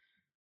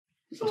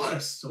 There's a lot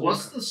of soul.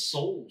 what's the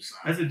soul sign?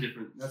 That's a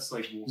different. That's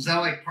like Wolf. Is that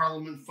like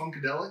Parliament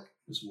Funkadelic?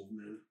 This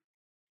Wolfman?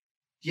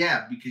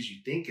 Yeah, because you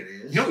think it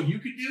is. No, you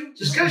could do.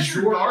 Just because you're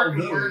absorb dark all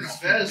and wearing a those,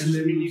 fez and doesn't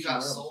then mean move you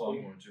got somewhere else. soul.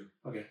 I'm going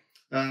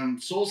to. Okay.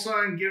 Soul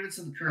sign, give it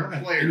to the current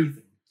Okay, player.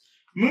 anything.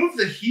 Move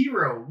the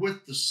hero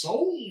with the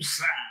soul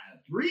sign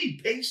 3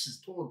 paces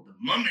toward the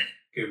mummy.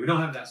 Okay, we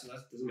don't have that, so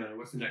that doesn't matter.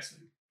 What's the next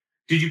thing?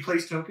 Did you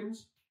place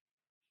tokens?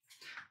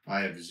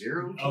 I have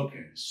 0 Okay,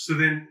 tokens. so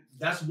then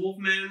that's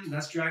Wolfman.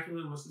 That's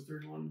Dracula. And what's the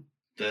third one?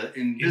 The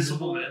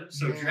invisible Man.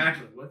 So man.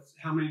 Dracula.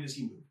 How many does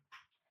he move?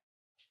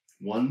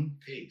 1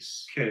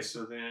 pace. Okay,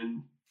 so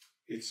then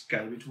it's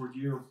got to be toward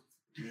you.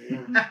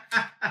 Yeah.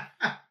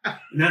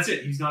 And that's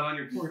it. He's not on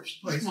your porch.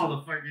 This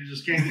motherfucker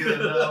just can't get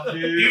enough,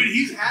 dude. Dude,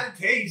 he's had a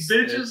taste.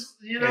 Bitches,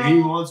 you know, And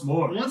he wants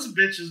more. once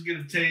bitches get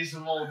a taste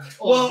of old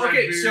Well, red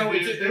okay, beer, so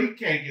dude, it's they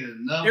can't get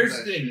enough. Here's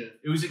of the that thing. shit.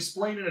 It was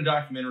explained in a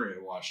documentary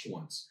I watched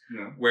once,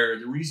 Yeah. where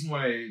the reason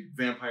why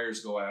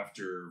vampires go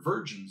after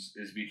virgins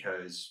is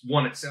because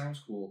 1, it sounds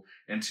cool,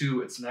 and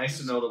 2, it's nice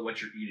to know that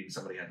what you're eating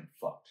somebody hasn't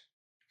fucked.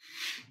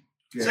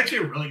 It's actually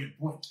a really good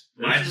point.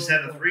 I just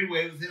had a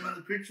 3-way with him in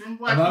the creature from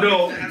Black. About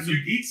No, to have you-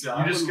 some pizza. You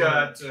I just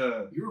wouldn't got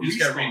You you just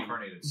got respawn.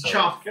 reincarnated. So.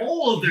 Chock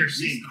full of their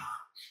semen.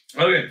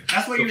 Okay.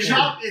 That's why So you're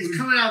Chop is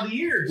coming out of the It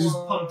ears. was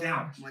pumped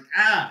out. I'm like,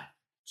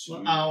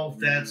 oh,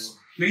 that's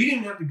No, you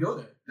didn't have to go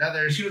there. now You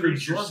there's should have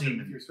creature absorbed it with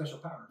semen. your special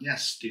power. Yeah,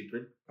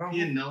 stupid. Oh,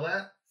 You didn't know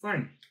that?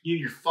 fine. You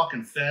and your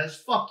fucking fez.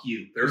 Fuck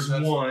you. There's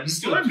That's- 1.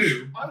 Still I'm-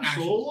 2. I'm actions.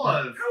 still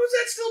alive. How is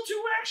that still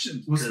 2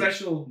 actions? Well, Good.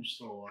 special I'm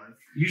still alive.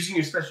 using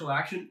your special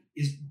action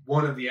is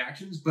one of the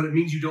actions, but it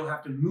means you don't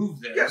have to move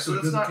there. Yeah, so it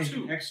that's doesn't not take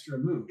 2. an extra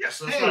move. Yes,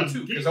 that's Hey, not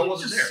 2 because I didn't you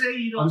wasn't just there. say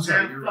you I'm don't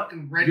sorry, have you're right.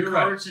 fucking red You're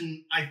right. cards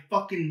and I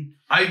fucking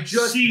I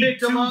just see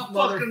picked them 2 up,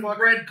 fucking motherfucker.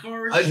 red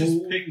cards? I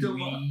just picked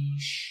them up. Holy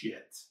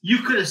shit. You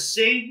could have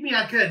saved me.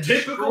 I could have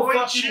Typical destroyed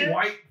fucking shit.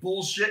 white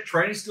bullshit,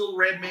 trying to steal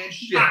red man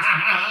shit.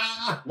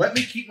 Let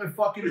me keep my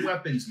fucking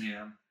weapons,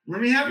 man. Let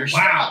me have your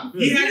Wow. stuff. He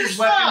Give me had your his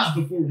stuff.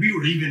 weapons before we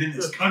were even in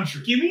this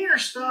country. Give me your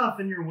stuff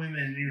and your women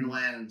and your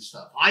land and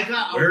stuff. I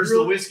got Where's a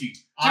real, the whiskey?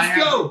 I Just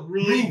have go. a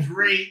really Move.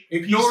 great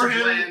Ignore piece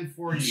him. of land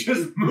for you.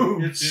 Just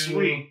move. It's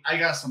sweet. I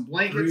got some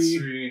blankets.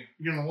 3.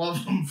 You're gonna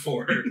love them.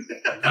 4.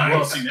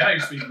 Well, see, now you're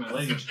speaking my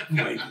language.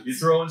 You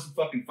throw in some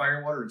fucking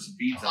fire water and some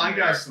beads on I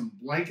there. got some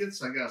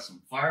blankets. I got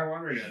some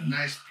firewater. I got a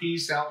nice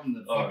piece out in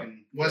the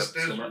fucking West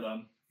Yep, still Desert. not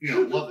done.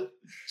 You're gonna love it.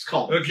 It's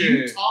called Okay.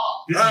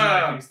 Utah. This is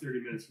why it takes 30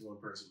 minutes for one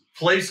person.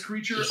 Place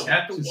creature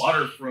at the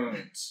waterfront.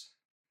 It's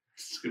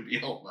gonna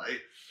be all night.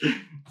 0.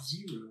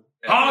 And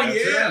Oh,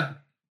 that's yeah.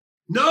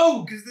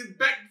 No, because they're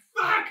back.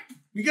 Fuck.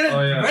 We gotta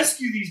Oh, yeah.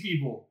 rescue these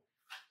people.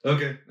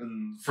 Okay,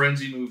 and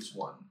Frenzy moves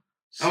 1.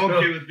 I'm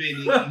okay with being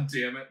eaten.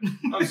 Damn it.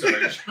 I'm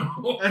sorry,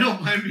 Joe. I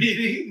don't mind being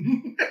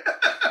eaten.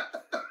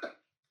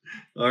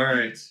 All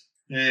right.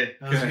 Hey,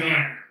 how's Okay. it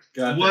going?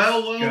 Got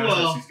Well.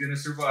 this. He's going to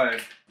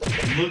survive.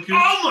 Look who,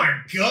 Oh my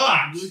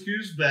god! look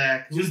who's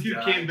back. Look Just who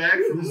die. came back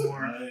for Just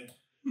more. die.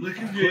 Look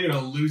who We're came.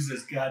 gonna lose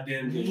this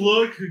goddamn game.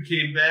 Look who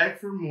came back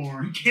for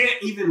more. We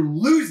can't even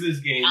lose this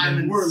game. I'm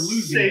and we're losing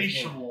this game.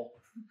 insatiable.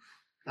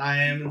 I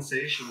am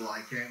insatiable.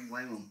 I can't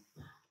blame him.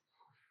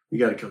 We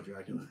gotta kill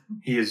Dracula.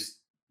 He's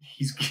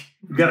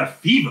got a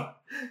fever.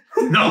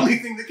 The only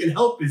thing that can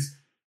help is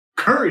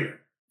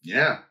courier.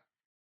 Yeah.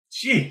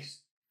 Jeez.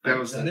 That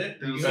was that it?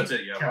 That's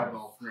it, yeah.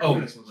 Cowbell. Oh,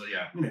 Right.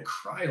 yeah. I'm gonna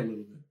cry a little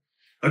bit.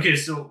 Okay,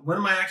 so one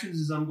of my actions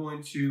is I'm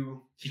going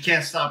to You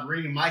can't stop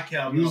ringing my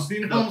cowbell. use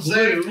You the know what I'm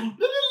saying? blue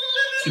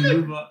to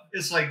move up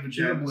It's like to the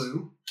vaginas.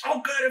 blue.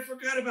 Oh, God, I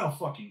forgot about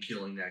fucking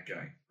killing that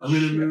guy. I'm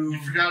gonna Shit, move You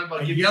forgot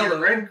about a giving me yellow a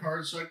red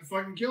card so I could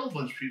fucking kill a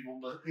bunch of people,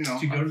 but you know.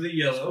 to go to the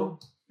yellow.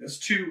 That's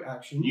 2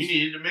 actions. You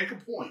needed to make a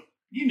point.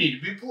 You need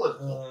to be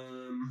political.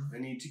 I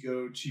need to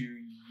go to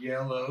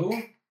yellow.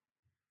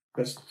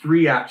 That's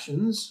 3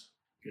 actions.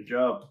 Good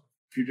job.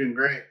 You're doing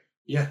great.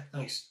 Yeah,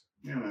 thanks.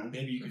 Yeah, man.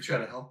 Maybe you could try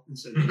to help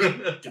instead of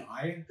just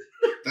die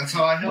That's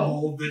how I help.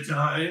 all the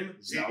time.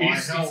 That's how I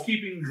He's help.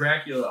 keeping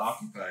Dracula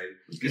occupied.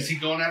 Is he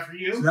going after So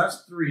you?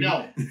 that's 3.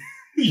 No.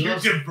 You're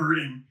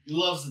diverting. He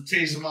loves the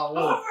taste of my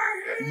little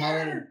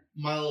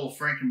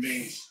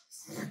Frankenbeans.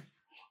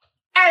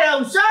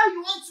 Hello, sir.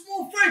 You want some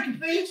more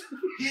Frankenbeans?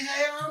 Here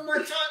they are on my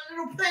tight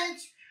little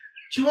pants.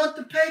 Do you want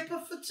the paper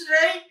for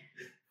today?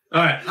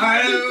 All right.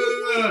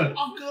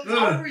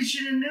 I'll reach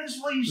in the news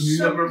while you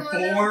suck Number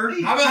on that 4.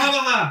 paper.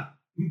 Ha.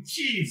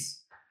 Jeez.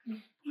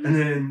 And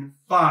then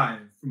 5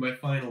 for my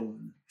final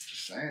one.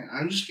 Just saying.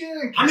 I'm just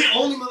getting. I'm the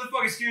only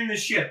motherfucker steering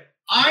this ship.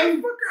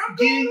 I'm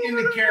getting in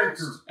the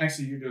character.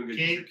 Actually, you're doing good.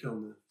 Okay. You're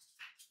killing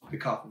the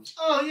coffins.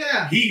 Oh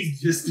yeah.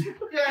 He's just.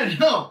 Yeah,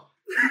 no.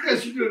 You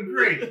guys are doing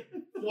great.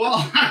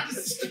 While I'm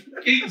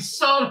getting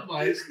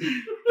sodomized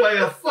by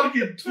a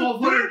fucking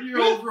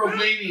 1,200-year-old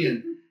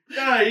Romanian.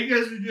 Yeah, you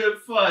guys are doing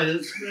fine.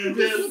 That's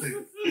fantastic.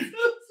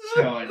 That's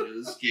how I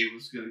knew this game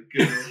was gonna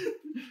go.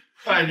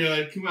 I knew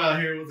I'd come out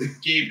here with a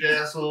gaped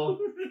asshole.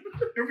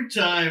 Every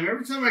time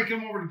I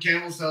come over to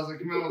Camel's house, I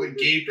come out with a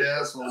gaped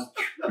asshole.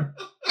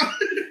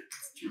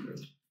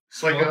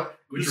 It's like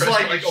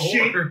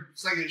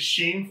it's like it's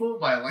shameful,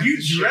 but I like You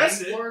the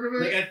dress shame it. part of it.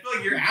 Like, I feel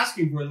like you're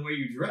asking for the way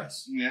you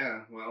dress.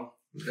 Yeah, well,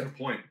 He's got a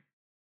point.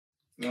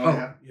 I don't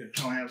have yeah.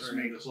 so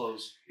many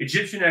clothes.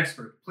 Egyptian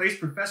expert. Place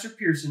Professor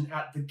Pearson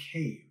at the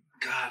cave.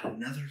 God,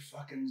 another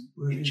fucking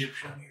Where is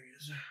Egyptian.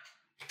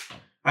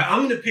 I'm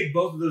going to pick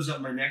both of those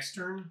up my next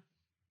turn.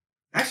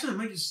 Actually, I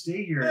might just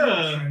stay here.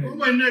 Yeah, well,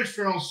 my next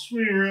turn I'll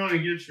swing around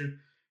and get you.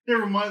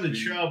 Never mind the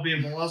child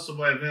being molested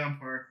by a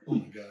vampire. Oh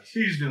my gosh.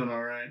 He's doing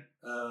all right.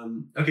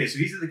 Okay, so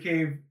he's at the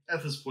cave.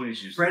 At this point,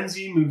 he's used.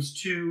 Frenzy moves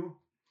 2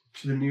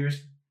 to the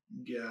nearest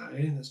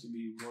guy. That's going to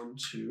be 1,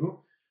 2.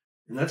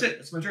 And that's it.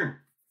 That's my turn.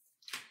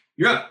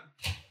 You're up.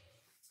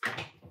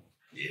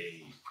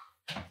 Yay.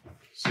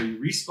 So you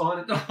respawn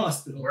at the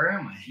hospital. Where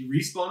am I? You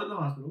respawn at the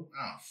hospital.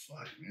 Oh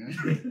fuck,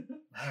 man!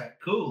 All right,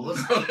 cool.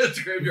 Let's That's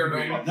graveyard.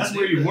 Let's That's do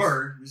where you this.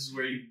 were. This is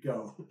where you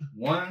go.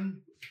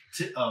 1,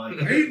 2. Oh, What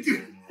are you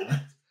doing?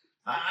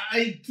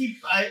 I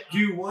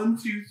Do 1,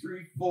 2,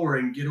 3, 4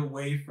 and get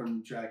away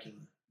from Dracula.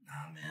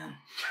 Oh man.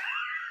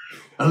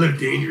 I live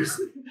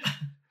dangerously.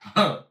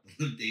 Live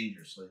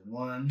dangerously.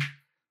 1,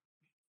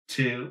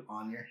 2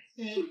 on your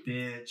head,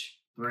 bitch.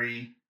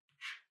 3,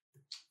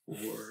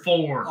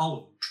 4. All of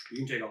them. You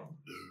can take all of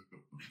them.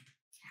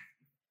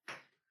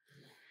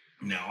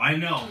 Now I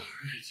know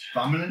if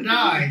I'm gonna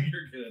die,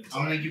 You're good.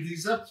 I'm gonna give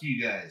these up to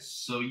you guys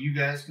so you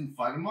guys can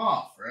fight them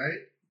off, right?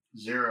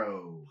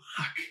 0.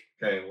 Fuck.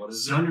 Okay, what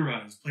is it?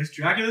 Sunrise. Place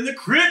Dracula in the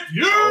crypt.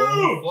 Yeah!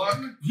 Oh,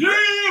 fuck. Yeah!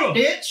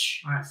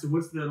 Bitch. Alright, so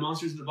what's the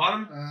monsters at the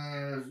bottom?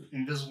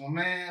 Invisible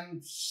Man,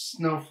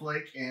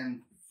 Snowflake,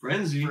 and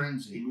Frenzy. He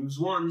Frenzy. moves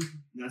 1.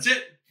 That's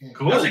it. Okay.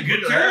 Cool. That was a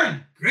good Look at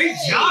turn. Great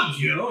Hey. job,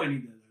 Joe. I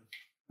need that.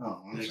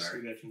 Oh, I'm Next,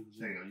 sorry. we got you.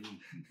 There you go.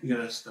 You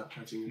gotta stop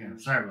touching Yeah, your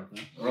sorry about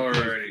that.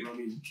 Alrighty. I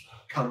mean,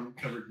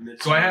 covered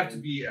mitts. So I have to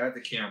be at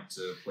the camp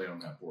to play on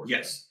that board.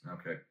 Yes. right?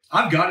 Okay.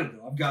 I've got it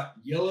though. I've got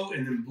yellow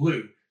and then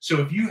blue. So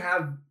if you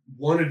have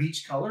one of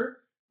each color,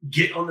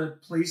 get on the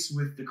place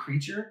with the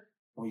creature.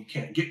 Well, you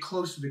can't. Get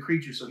close to the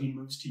creature so he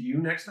moves to you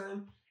next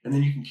time, and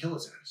then you can kill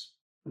his ass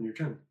on your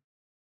turn.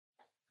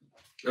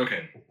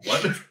 Okay.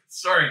 What?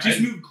 Sorry.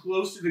 Just move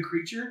close to the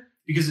creature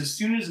because as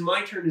soon as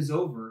my turn is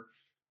over,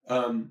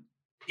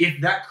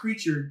 if that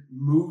creature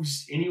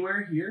moves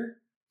anywhere here,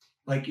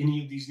 like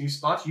any of these new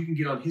spots, you can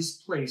get on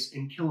his place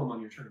and kill him on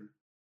your turn.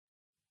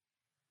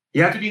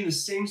 You have to be in the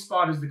same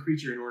spot as the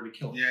creature in order to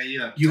kill him.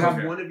 Yeah. You have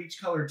Okay. one of each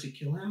color to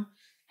kill him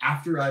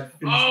after I've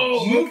finished. Oh,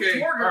 this. Move okay.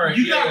 toward him. All right,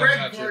 You yeah, got yeah, red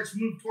gotcha. cards.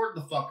 Move toward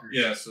the fuckers.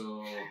 Yeah,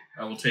 so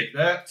I will take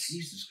that.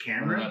 Jesus, And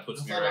Cameron. that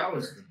puts I me thought right I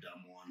was there. the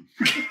dumb one.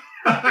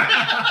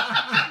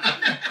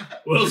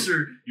 Well,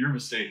 sir, you're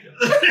mistaken.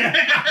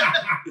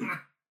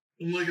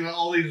 I'm looking at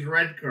all these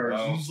red cards.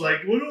 Oh, He's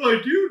like, what do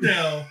I do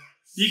now?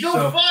 You go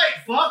So- fight,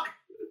 fuck.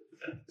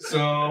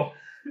 So,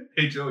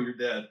 hey Joe, you're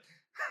dead.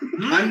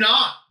 I'm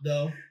not,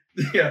 though.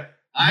 Yeah.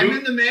 I'm Move-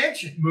 in the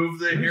mansion. Move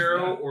the Where's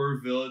hero that?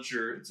 or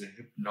villager. It's a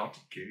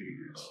hypnotic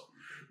gaze.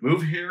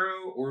 Move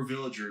hero or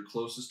villager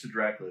closest to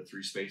Dracula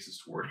 3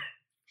 spaces toward.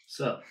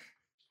 Sup?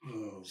 Oh,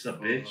 What's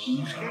up, bitch? fuck. You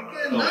can't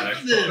get Oh, enough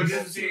actually- of But it this.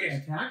 doesn't say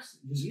it attacks.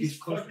 It just He's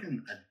gets closer.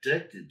 fucking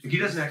addicted. He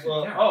doesn't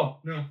actually attack. Oh,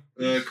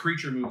 no.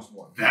 Creature moves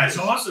 1. That's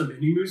awesome.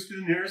 And he moves to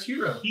the nearest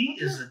hero. He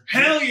is addicted.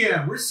 Hell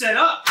yeah, we're set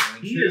up.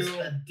 And He 2. is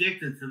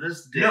addicted to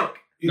this dick. No.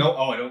 No,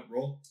 I don't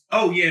roll.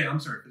 Oh yeah, I'm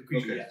sorry for the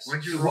creature. Okay. Yes.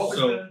 What'd you roll?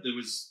 So it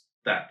was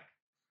that.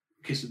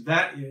 Okay, so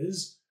that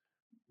is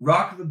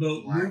rock the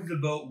boat, Black. move the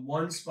boat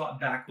 1 spot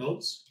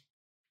backwards.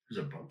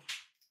 There's a boat.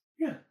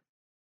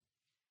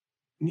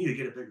 You need to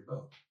get a bigger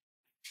boat.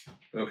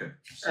 Okay.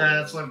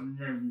 That's what I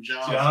remember from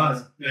Jaws.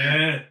 Jaws.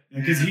 Yeah.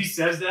 Because he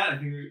says that. I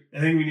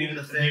think we need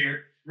The a thing.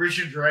 bigger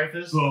Richard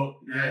Dreyfuss. boat.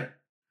 Yeah.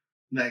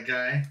 That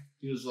guy.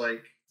 He was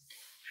like,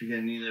 you're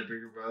gonna need a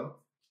bigger boat.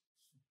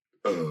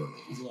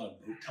 There's a lot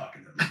of boat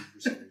talking that movie for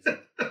some reason.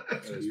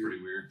 That is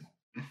pretty weird.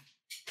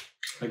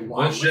 Like, why?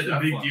 Well, What's shit, the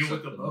that big fucks deal up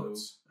with the the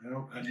boats?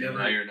 I've And never.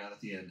 now you're not at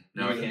the end.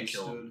 Now I can't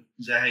kill him. understood.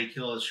 Is that how you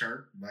kill a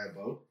shark? By a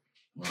boat?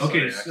 Unless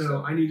Okay, I so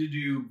accidentally- I need to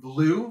do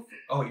blue.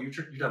 Oh, you're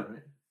done,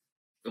 right?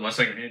 Unless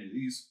I can hand you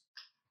these.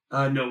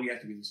 No, we have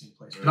to be in the same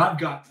place. But I've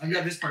got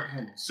this part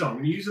handled. So I'm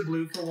going to use a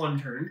blue for 1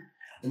 turn,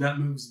 and that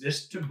moves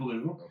this to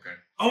blue. Okay.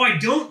 Oh, I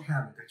don't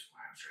have it. That's why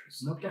I was trying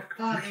to. What the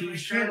Yeah, fuck? He was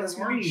I trying can't. to That's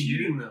warn not you,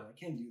 cheating, dude. though. I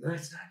can't do that.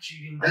 That's not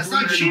cheating. That's I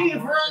not wouldn't cheating know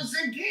if we're why. on the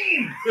same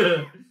team.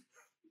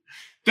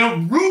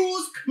 The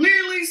rules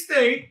clearly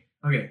state.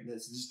 Okay,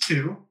 this is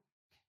 2.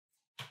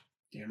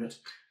 Damn it.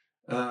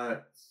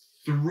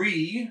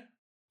 3,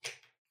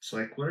 It's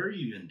like, what are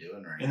you even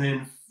doing right and now?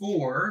 then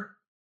 4,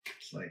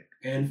 It's like,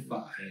 and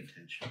 5. pay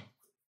attention.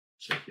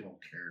 It's like you don't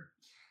care.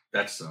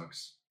 That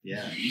sucks.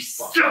 Yeah.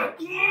 So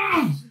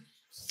close!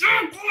 So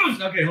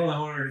close! Okay, hold on. I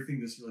want to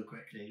rethink this really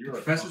quick. Yeah, The you're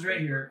professor's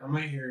right here. I'm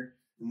right here.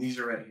 And these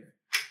are right here.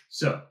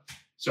 So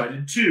I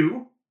did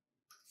 2,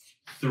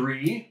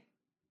 3,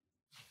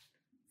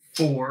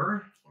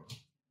 4,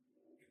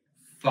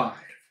 5.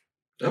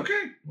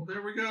 Okay. Well,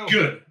 there we go.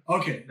 Good.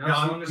 Okay. Now, Now, as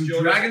I'm long as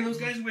Joe dragging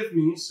doesn't- those guys with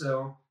me,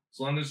 so. As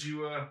long as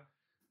you,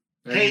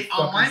 Hey,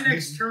 on my fuckers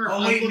next think- turn, Oh,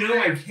 I'm wait, looking no,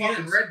 at I your can't.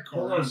 fucking red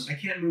Hold on. cards. I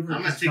can't move her. I'm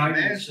gonna because take guiding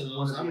advantage is of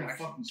one those. I'm the gonna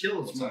actions. fucking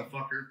kill this What's up?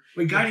 motherfucker.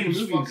 Wait, guiding and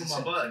Keeps moving. fucking is my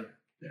the same butt. thing.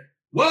 There.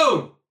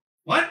 Whoa!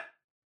 What?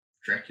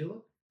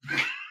 Dracula?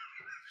 Okay.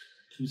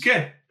 He's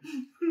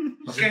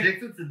Okay.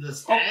 addicted to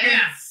this Okay.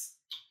 ass.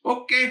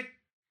 Okay.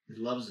 He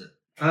loves it.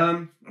 I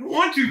don't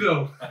want to,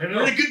 though. I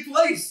We're in a good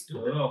place. I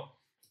don't know.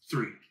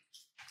 3.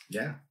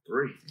 Yeah,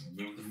 3.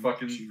 Move the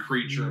fucking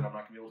creature, and I'm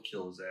not gonna be able to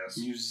kill his ass.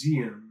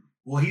 Museum.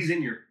 Well, he's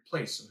in your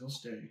place, so he'll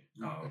stay.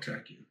 Oh, okay.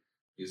 Attack you.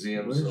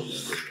 Museum. So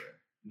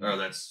oh,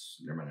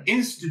 that's never mind.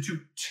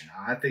 Institute.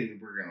 I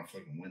think we're gonna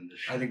fucking win this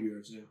shit. I think we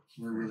are too.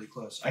 We're really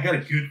close. I got a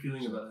good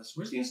feeling about this.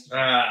 Where's the institute?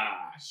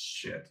 Ah,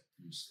 shit.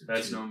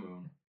 That's no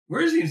moon.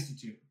 Where's the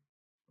institute?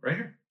 Right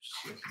here.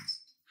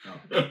 I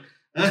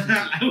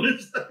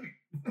was like,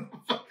 what the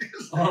fuck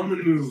is that? On the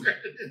move.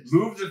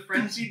 Move the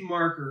frenzied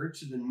marker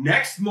to the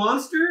next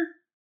monster.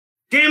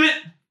 Damn it!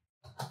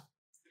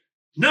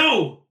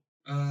 No.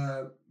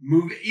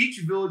 Move each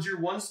villager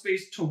 1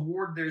 space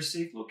toward their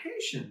safe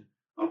location.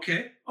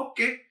 Okay.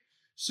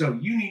 So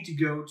you need to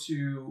go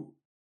to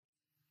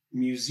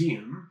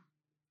museum.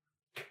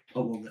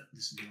 Oh well,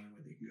 this is the only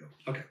way they can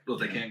go. Okay. Well,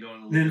 they can't go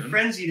in the Then lagoon.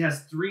 frenzied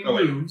has 3 Oh,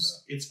 wait.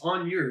 moves. It's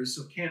on yours,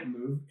 so it can't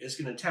move. It's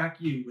going to attack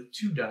you with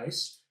 2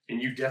 dice,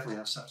 and you definitely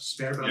have stuff to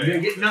spare. But I'm Yeah,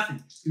 going to get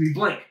nothing. It's going to be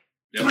blank.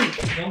 Yep.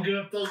 Blank. Don't give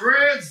up those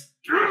reds.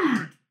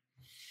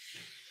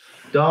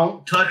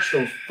 Don't touch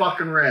those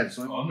fucking reds.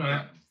 Oh, I'm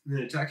not. And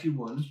then attack you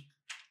 1.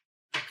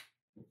 Okay,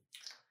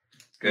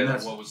 And then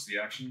that's- what was the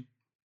action?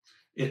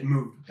 It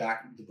moved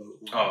back the boat.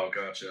 Oh,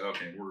 gotcha.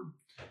 Okay,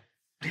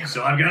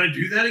 So I've got to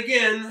do that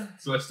again.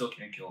 so I still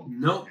can't kill him.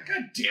 Nope.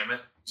 God damn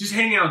it. Just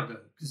hang out though,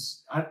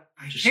 because I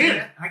Just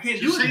can't. I can't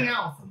Just do it. hang now.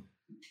 out with them.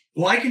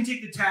 Well, I can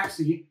take the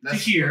taxi to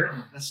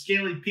here. A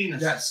scaly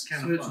penis. That's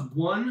kind so of it's fun.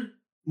 1.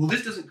 Well,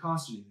 this doesn't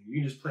cost anything.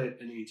 You can just play it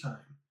at any time.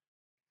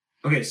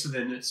 Okay, so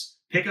then it's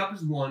pick up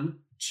is 1,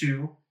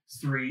 2,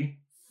 3,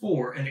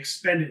 4, and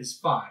expend it is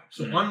 5.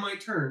 So Mhm. on my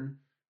turn,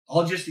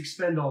 I'll just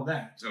expend all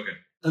that. Okay.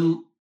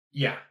 And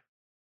yeah.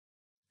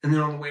 And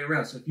then on the way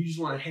around. So if you just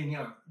want to hang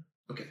out,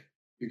 okay,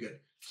 you're good.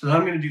 So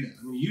I'm going to do that.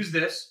 I'm going to use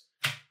this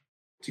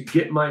to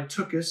get my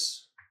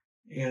Tookus.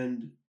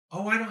 And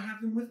oh, I don't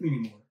have them with me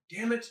anymore.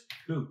 Damn it.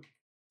 Who?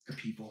 The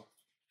people.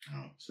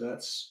 Oh. So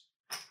that's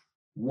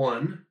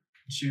 1,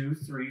 2,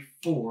 3,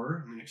 4.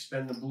 I'm going to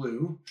expend the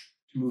blue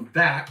to move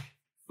back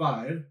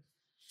 5.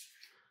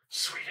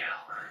 Sweet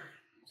hell.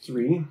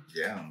 3.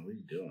 Yeah, what are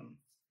you doing?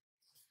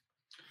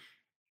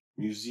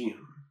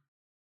 Museum.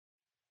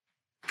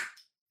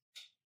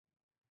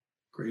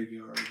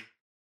 Graveyard.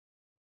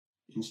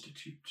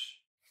 Institute.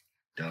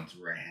 Down to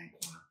the right hand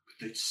corner.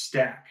 the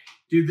stack.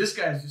 Dude, this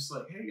guy's just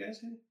like, hey guys,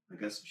 hey, I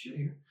got some shit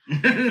here.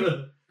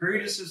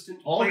 Hurried assistant.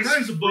 All place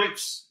kinds of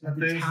bricks books. at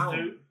the Things to tower.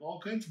 do.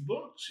 All kinds of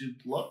books you'd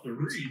love to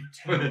What's read.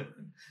 the tower?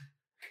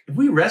 If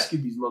we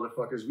rescued these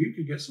motherfuckers, we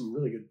could get some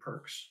really good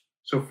perks.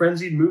 So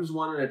Frenzied moves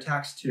 1 and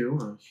attacks 2.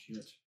 Oh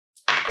shit.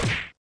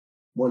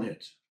 1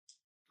 hit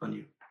on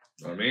you.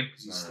 On me?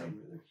 'Cause he's staying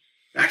right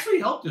there. Actually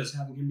helped us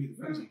having him be the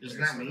Frenzy.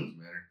 Isn't that me? Doesn't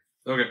matter.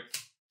 Okay.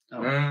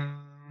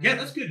 Oh. Yeah,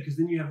 that's good because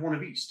then you have 1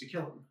 of each to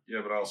kill him.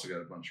 Yeah, but I also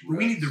got a bunch of But reds.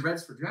 we need the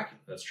reds for Dracula.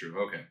 That's true.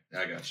 Okay.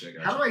 I got you.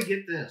 How do I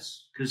get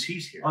this? Because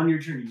he's here. On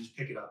your turn, you just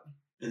pick it up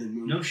and then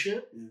move. No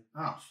shit? Yeah.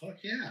 Oh,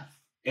 fuck yeah.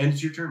 And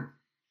it's your turn.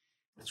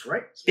 That's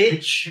right.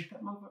 Bitch. Pick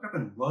that motherfucker up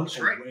and run That's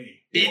right.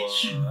 away.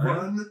 Bitch. What?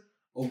 Run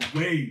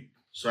away.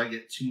 So I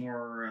get 2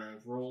 more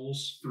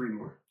rolls. 3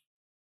 more.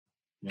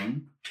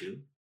 1,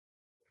 2.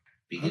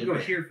 I'll go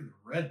here for the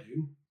red,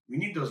 dude. We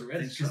need those reds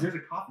Think because so? there's a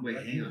coffin. Wait,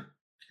 right hang here. on.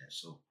 Okay,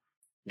 so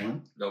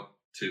 1, Nope.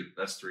 2.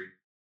 That's 3.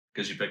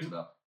 Because you picked it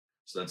up.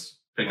 So that's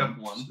pick up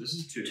 1. So this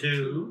is 2.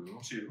 2,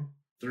 2,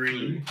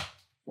 3.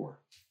 4.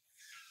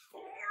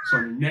 So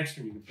on your next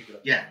turn, you can pick it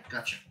up. Yeah,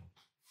 gotcha.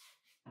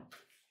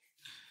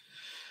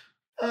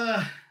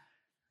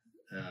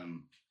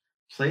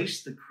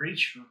 Place the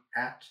creature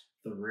at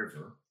the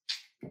river.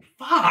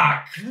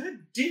 Fuck! God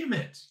damn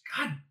it.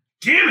 God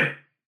damn it!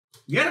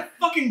 You had a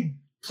fucking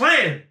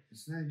plan.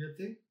 Isn't that a good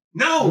thing?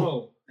 No.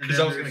 No. And Because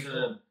then I was going to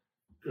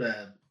there's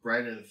kill him.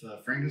 Bride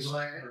of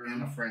Frankenstein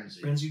and a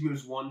frenzy. Frenzy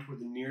moves 1 toward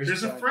the nearest.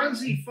 There's a side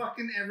frenzy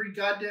fucking every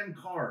goddamn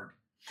card.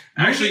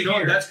 Actually, Move it no,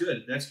 here. that's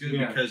good. That's good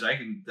Yeah. because I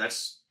can.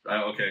 That's.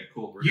 Okay,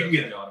 cool. We're You good. can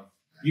get it. Got him.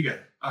 You got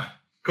it.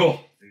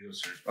 Cool. There you go,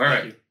 sir. All Thank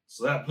right. you.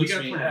 So that We puts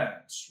got a me plan.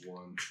 at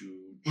 1, 2,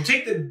 We'll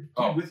take the dude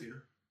Oh. with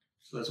you.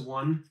 So that's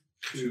 1,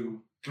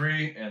 2,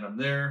 3, and I'm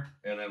there.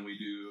 And then we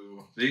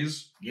do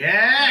these.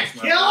 Yeah, That's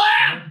my kill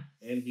last him! turn,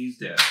 and he's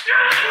dead.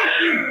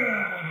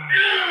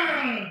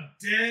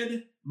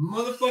 Dead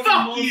motherfucking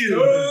Fuck monster.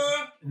 you.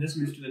 And this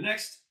moves to the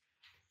next.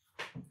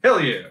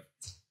 Hell yeah.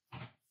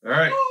 All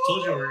right.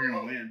 Told you we were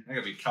gonna win. I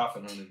gotta be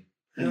coughing hunting.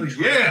 Hell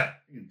yeah.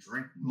 You can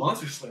drink.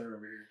 Monster Slayer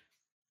over here.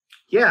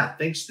 Yeah,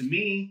 thanks to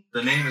me.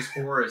 The name is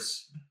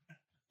Horace.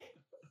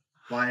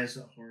 Why is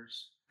it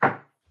horse? I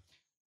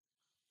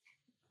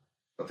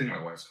think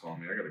my wife's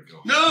calling me. I gotta go.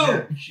 No!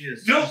 Yeah, she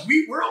is. No,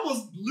 we're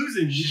almost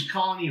losing. She's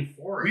calling you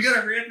Forrest. We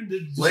gotta hurry up and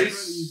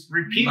Place-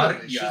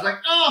 repeatedly. She's Yeah. like,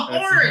 "Oh,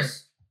 That's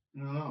Horace."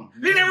 No.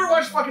 You never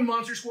watched fucking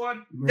Monster Squad?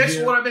 That's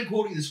Yeah. what I've been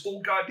quoting this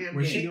whole goddamn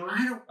Where's she game. going?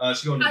 I don't.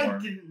 She's going to the I bar.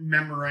 didn't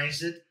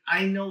memorize it.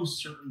 I know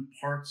certain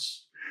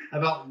parts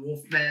about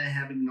Wolfman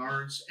having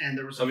nards, and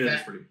there was a I mean, that's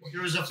fat, pretty cool.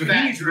 there was a So he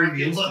fat needs to bring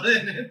the Dracula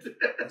in it.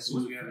 That's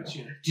when we have a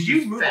chance. Did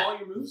you move Fat. all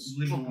your moves?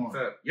 Leave him alone.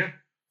 Fat. Yeah.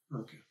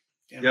 Okay.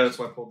 Yeah, that's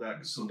why I pulled that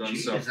because I'm done.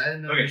 Jeez, So I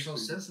didn't know Okay. you're so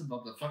sensitive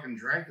about the fucking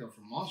Dracula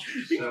from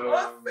Monsters.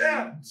 So,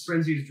 fat.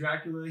 Frenzy's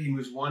Dracula. He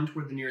moves 1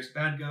 toward the nearest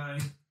bad guy.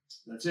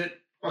 That's it.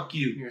 Fuck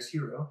you. Nearest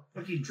hero.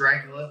 Fuck you,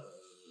 Dracula.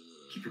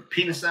 Keep your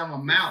penis out of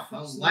my mouth. I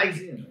don't like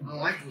it. I don't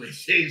like the way it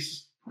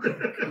tastes.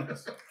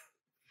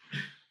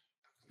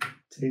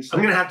 Tastes I'm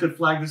like, gonna have to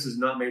flag this as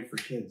not made for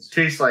kids.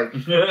 tastes like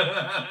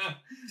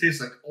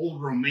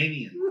old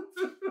Romanian.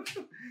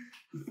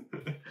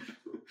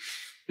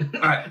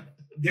 All right.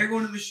 They're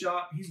going to the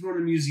shop. He's going to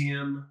the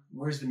museum.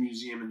 Where's the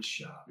museum and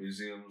shop?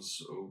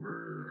 Museum's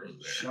over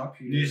there. Shop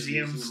here.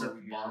 Museum's museum at over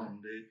the here. bottom,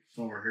 dude.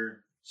 Over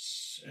here.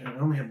 And I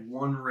only have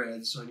 1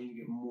 red, so I need to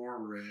get more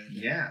red.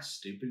 Yeah,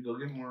 stupid. Go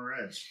get more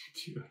reds.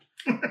 Dude.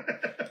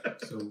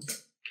 So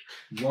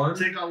 1,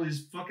 Take all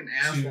these fucking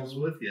assholes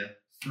with you.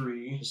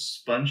 3,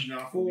 Just sponging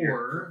off of your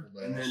 4, purple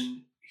and dice.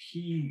 then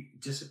he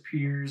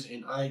disappears,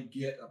 and I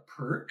get a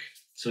perk.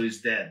 So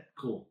he's dead.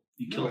 Cool.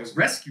 You No, killed I him.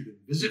 rescued him.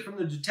 Visit from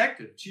the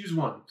detective. Choose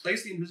 1.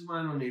 Place the invisible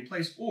line on a named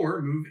place,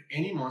 or move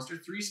any monster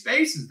 3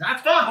 spaces.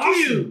 That's Fuck awesome.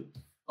 you!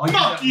 I'll use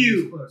Fuck that when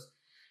you! it's close.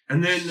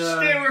 And then Stay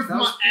away that from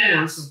was my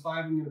 4, ass. so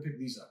 5. I'm gonna pick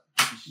these up.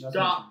 That's my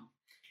Stop. turn.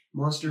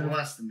 Monster.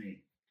 Less than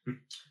me.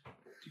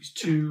 These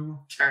 2.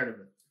 Tired of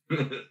it.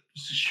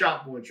 Just a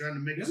shop boy trying to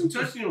make He hasn't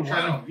touched you in a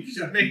trying while. to You just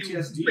have make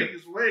PTSD. make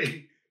his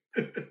way.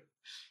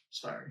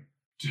 Sorry.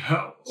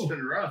 Oh, It's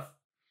been rough.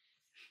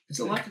 it's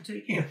a lot to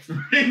take in.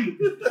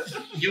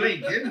 You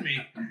ain't kidding me.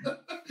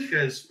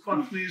 Because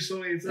fuck me so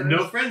many times. And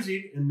no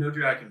frenzy and no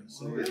Dracula.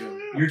 So there you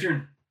go. Your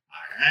turn.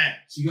 Alright.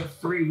 So you got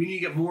 3. We need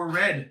to get more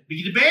red.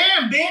 Biggie the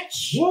bam,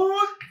 bitch!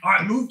 What? All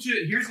right, move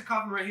to. Here's the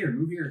coffin right here.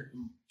 Move here.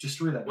 And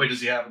destroy that. Wait,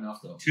 does he have enough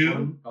though?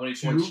 2, How many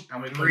 2, points? How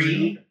many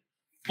 3,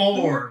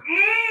 4.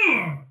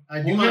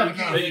 I do Hold on, have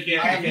you can't- 9. you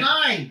can't- I have you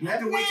 9. You have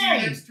to wait till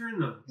your next turn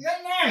though. You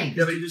got 9.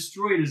 Yeah, but you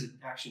destroyed as an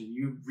action.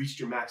 You reached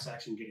your max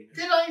action getting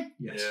there. Did I?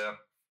 Yes. Yeah.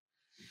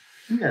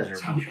 You guys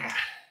That's are how we- God.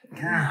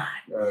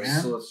 All right.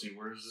 Yeah. So let's see.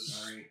 Where's this?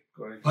 Sorry.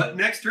 Going? But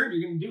next turn,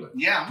 you're gonna do it.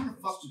 Yeah, I'm gonna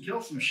fucking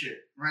kill some shit.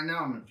 Right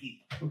now, I'm gonna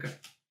pee. Okay.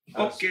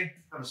 That's- Okay.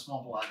 I have a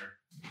small bladder.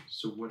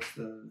 So what's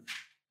the?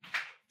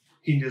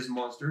 He does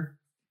monster.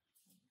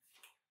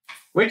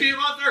 Wait till your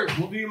monster.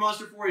 We'll do your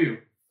monster for you.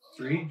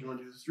 3. Do you want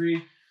to do the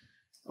 3?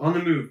 On the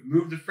move.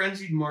 Move the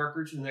frenzied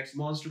marker to the next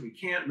monster. We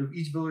can't move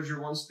each villager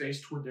 1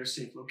 space toward their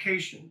safe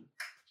location.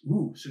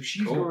 Ooh, so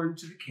she's Cool. going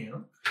to the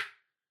camp.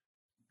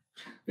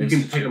 You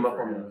can pick him up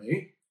on the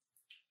way.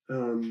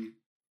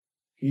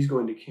 He's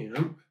going to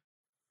camp.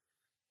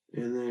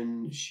 And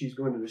then she's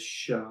going to the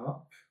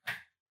shop.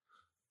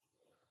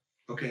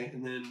 Okay,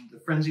 and then the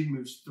frenzied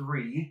moves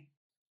 3.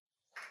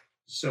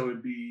 So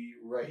it'd be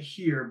right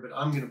here, but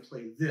I'm going to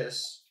play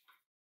this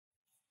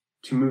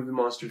to move the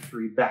monster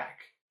 3 back.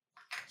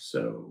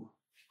 So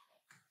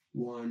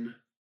 1.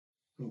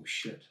 Oh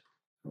shit.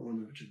 I want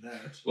to move to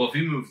that. Well, if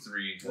you move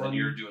 3, then 1.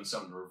 you're doing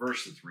something to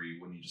reverse the 3.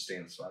 Wouldn't you just stay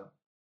in the spot?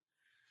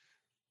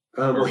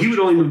 Well, he would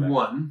only move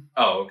 1.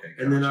 Oh, okay.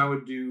 And then I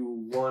would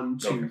do 1,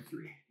 2, Okay.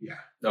 3. Yeah.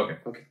 Okay.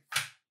 Okay.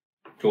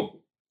 Cool.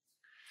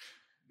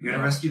 You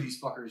gotta rescue these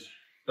fuckers.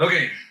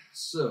 Okay,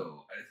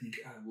 so I think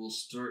I will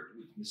start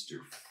with Mr.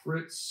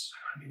 Fritz.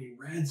 I don't have any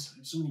reds. I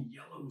have so many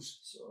yellows.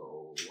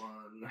 So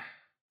 1,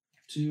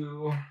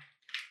 2,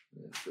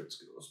 and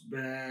Fritz goes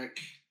back.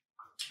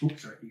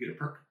 Oops, sorry. You get a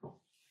perk.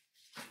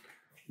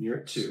 You're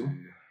at 2. So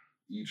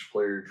each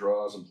player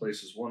draws and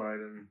places 1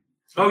 item.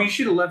 Oh, you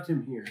should have left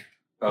him here.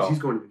 'Cause Oh. he's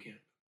going to the camp.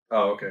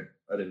 Oh, okay.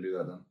 I didn't do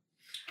that then.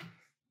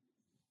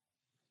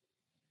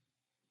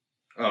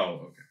 Oh,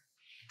 okay.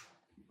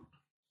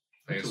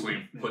 I guess we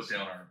can put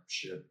down our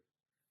shit.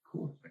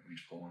 Cool. I can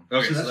each pull one.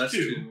 Okay, so that's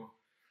 2.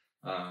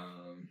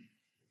 2.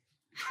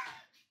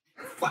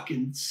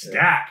 Fucking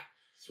stack.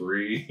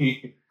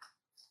 3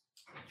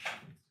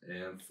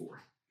 and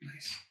 4.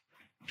 Nice.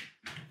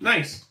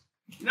 Nice.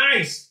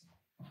 Nice.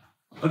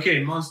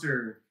 Okay,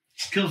 monster.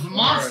 Kill some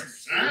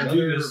monsters. All right. Huh? do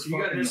Another this. You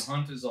got fucking this.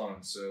 hunt is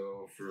on.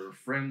 So for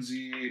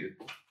frenzy,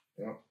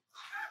 yep.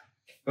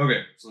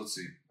 Okay, so let's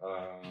see.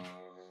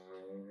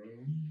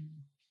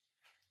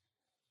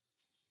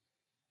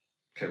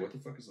 Okay, what the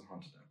fuck is the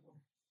haunted emblem?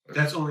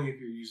 That's only if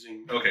you're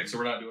using. Okay, so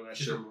we're not doing that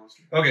shit. different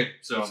monster. Okay,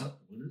 so What's up?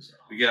 What is that?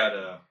 we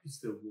got It's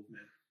the Wolfman.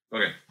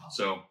 okay,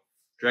 so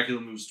Dracula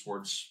moves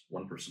towards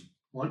one person.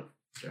 1.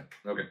 Yeah.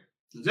 Okay.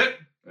 That's it.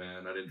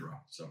 And I didn't draw,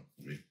 so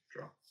let me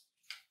draw.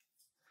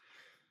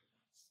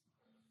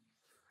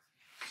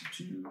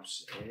 2 and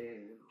sorry.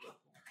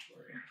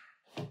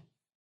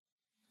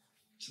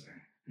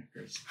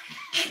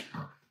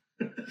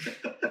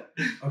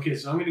 Okay,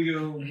 so I'm gonna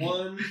go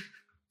 1.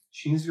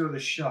 She needs to go to the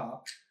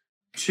shop.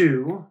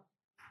 2.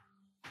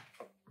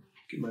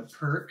 Get my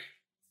perk.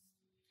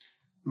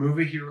 Move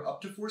a hero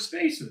up to 4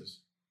 spaces.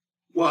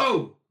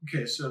 Whoa.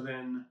 Okay, so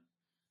then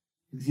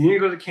you need to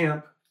go to the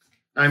camp.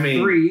 I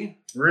mean, 3,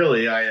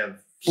 really, I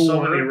have so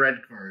 4, many red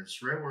cards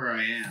right where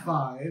I am.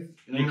 5. And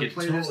I'm You gonna could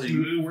play totally this to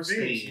move 4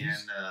 me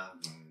spaces.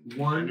 and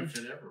 1,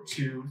 benefit everyone.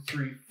 2,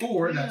 3,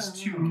 4. That's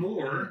 2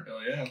 more.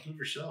 Oh yeah. Move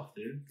yourself,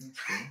 dude. That's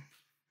cool.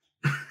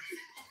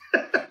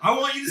 I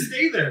want you to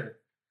stay there.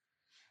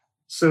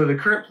 So the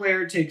current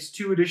player takes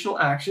 2 additional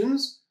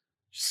actions.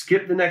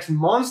 Skip the next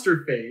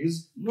monster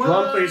phase.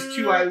 Draw and place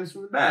 2 items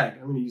from the bag.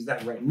 I'm going to use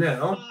that right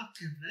now. Fuck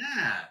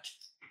that.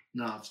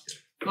 No, it's good.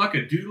 Fuck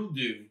a doodle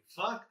do.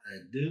 Fuck a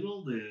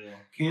doodle do.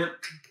 Can't.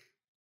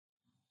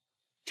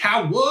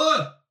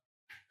 Tower!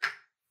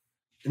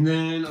 And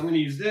then I'm going to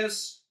use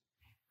this.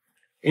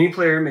 Any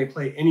player may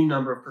play any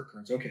number of perk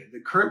cards. Okay, the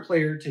current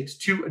player takes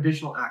 2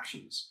 additional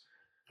actions.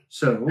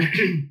 So.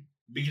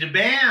 Beat a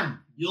bam!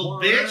 You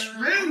old bitch!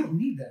 I Boom! don't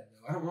need that,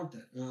 though. I don't want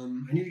that.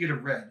 I need to get a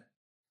red.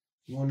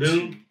 1,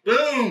 Boom! 2.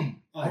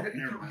 Boom! I don't have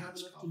enough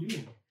to do.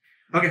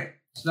 Okay,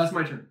 so that's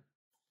my turn.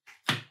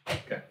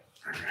 Okay.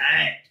 All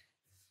right.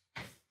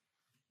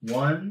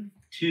 1,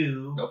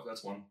 2, Nope,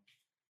 that's 1.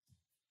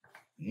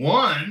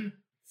 1.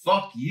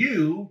 Fuck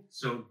you.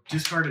 So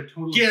discard a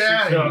total Get of 6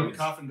 out of So here. the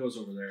coffin goes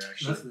over there So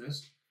actually. that's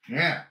this.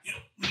 Yeah.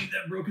 We need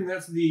that broken.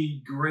 That's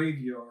the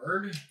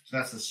graveyard. So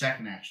that's the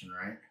second action,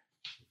 right?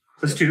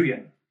 That's 2, yeah.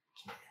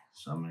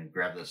 So I'm gonna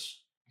grab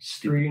this 3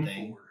 stupid and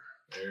thing.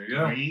 4. There you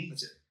go. 3.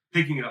 That's it.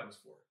 Picking it up was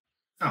 4.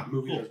 Oh,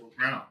 Moving cool. as well.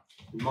 Right on.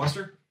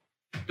 Monster,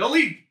 don't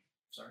leave.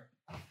 Sorry.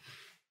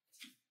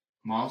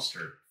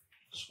 Monster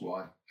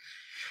squad.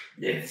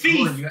 Yeah. Thief,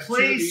 You got 2 of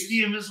place these.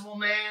 the Invisible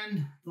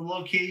Man, the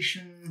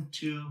location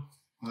to.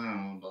 I don't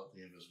know about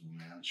the Invisible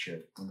Man.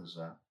 Shit, what is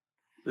that?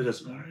 It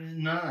doesn't matter.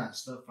 None of that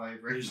stuff I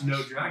recognize. There's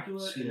no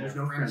Dracula and there's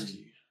no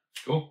Frenzy.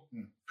 Cool.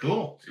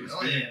 Cool. Sounds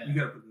Hell good. yeah. You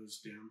gotta put those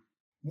down.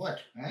 What?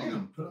 I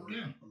am. Put them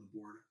down. on the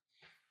board.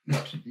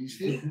 What? These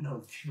two?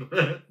 No,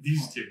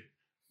 these 2.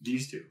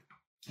 These 2.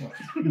 What?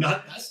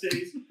 Not that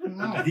stays.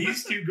 No.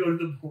 These 2 go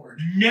to the board.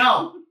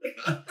 No.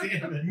 God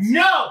damn it.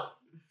 No.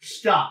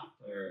 Stop.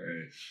 All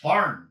right.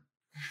 Barn.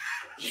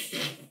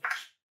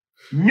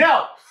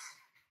 No.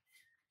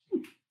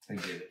 I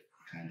get it.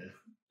 Kind of.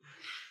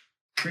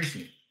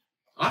 Appreciate it.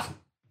 Awesome.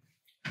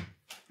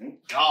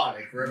 Thank God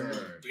I grabbed Alright.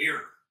 a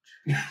beer.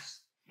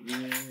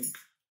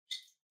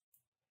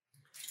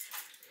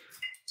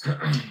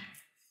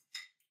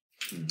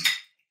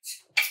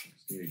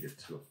 Just need to get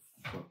to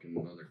a fucking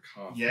another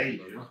coffin. Yeah, you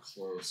but do. we're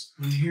close.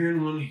 One here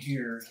and one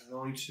here. There's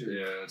only 2.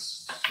 Yeah,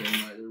 it's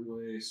same either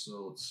way,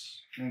 so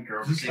let's And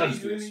girl, Does this Let's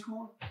guy do do this. anything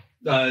cool?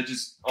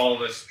 just all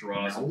of us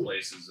draws No. and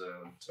places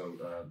a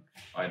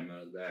item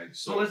out of the bag.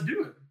 So So let's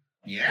do it.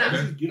 yeah.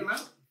 Let's just get them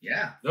out.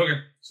 Yeah.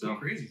 okay, So so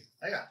crazy.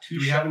 I got 2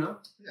 Do we have shovels.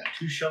 enough? I got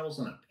 2 shovels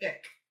and a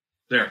pick.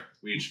 There,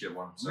 we each get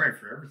one. I'm ready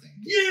for everything.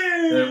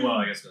 Yeah. Well,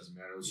 I guess it doesn't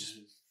matter. It was just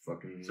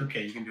fucking. It's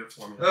okay. You can do it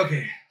for me.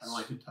 Okay. I don't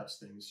like to touch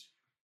things.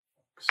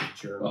 Because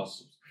it's germs. Well,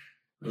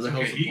 It's the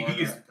hell's okay. the He point?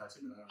 gets to touch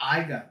it. But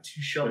I got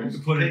 2 shovels. You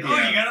can put it and a down.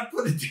 pick. Oh, you gotta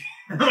put it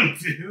down,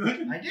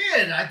 dude. I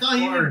did. I thought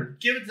he Barn. would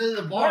give it to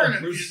the barn.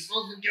 If Bruce. he was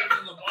supposed to give it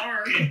to the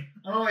barn. I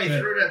don't know why he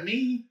threw it at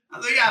me. I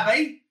was like, yeah,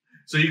 babe.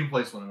 So you can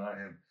place one and I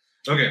am.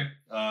 Okay.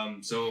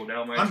 So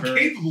now my I'm turn.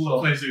 capable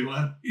of placing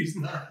one. He's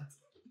not.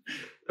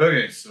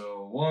 Okay,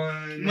 so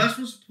 1, Am I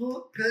supposed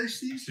to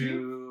place these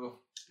 2,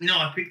 No,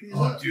 I picked these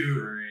Oh, up. dude.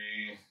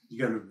 3. You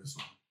gotta move this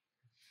one.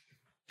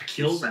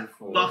 Kill that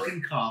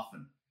fucking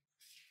coffin.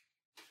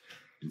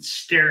 It's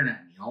staring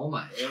at me all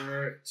night.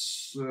 Alright,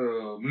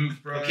 so move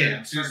Brian Okay,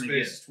 I'm 2 starting to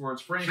get spaces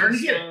towards Starting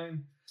to get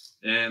Frankenstein.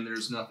 And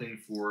there's nothing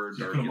for Just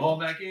put Dark. them all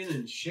back in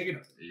and shake it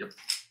up. Yep.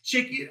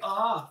 Shake it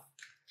off.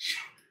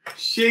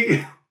 Shake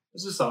it.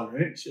 That's a song,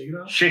 right? Shake it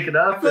off. Shake It I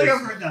Up. feel like is-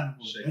 I've heard that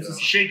before. Shake That's It a Up.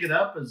 song. Shake It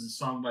Up is a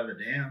song by The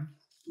Damned.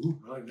 Ooh,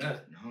 I like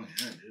that. Oh,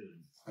 yeah, dude.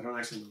 I don't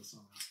actually know the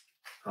song.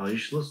 Oh, you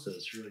should listen to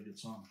it. It's a really good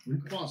song. We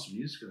can put on some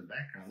music in the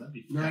background. That'd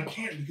be No, I kinda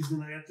can't fun. because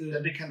then I have to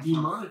That'd be kind of be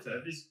fun.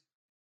 monetized.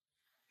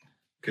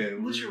 Okay.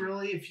 Would you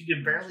really, if you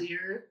could barely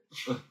hear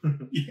it?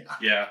 Yeah,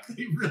 Yeah.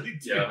 they really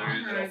do. Yeah, there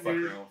you go. Alright, Fuck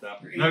dude. around with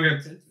that. They're Okay.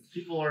 inexpensive.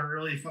 People are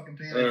really fucking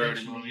paying Alrighty,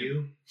 attention to Mommy. you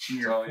and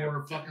It's all your you.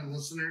 4 fucking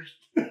listeners.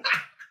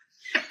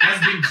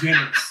 That's being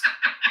generous.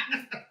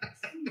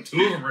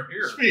 2 of them are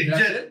here. It's being,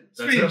 That's gen- it? it's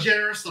That's being it.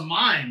 generous to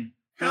mine.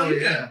 Hell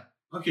yeah.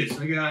 Okay,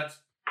 so I got.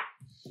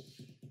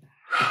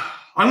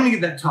 I'm gonna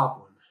get that top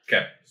one.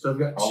 Okay. So I've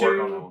got I'll 2.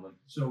 work on that one then.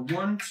 So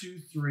 1, 2,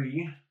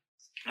 3,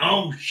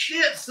 Oh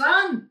shit,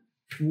 son!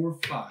 4,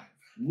 5.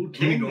 Ooh, I'm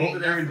gonna go over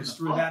there and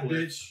destroy that with.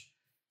 bitch.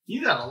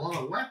 You got a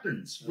lot of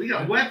weapons. We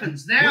got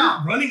weapons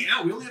now. We're running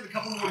out. We only have a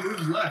couple more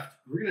moves left.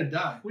 We're gonna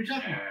die. What are you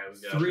talking about? Yeah,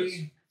 we got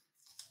 3.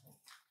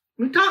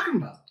 What are you talking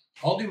about?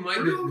 I'll do my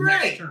We're bit doing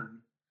next great. turn.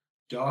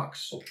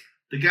 Docks.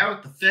 The guy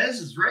with the fez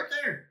is right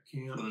there.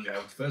 this. Camp. The guy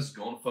with the fez is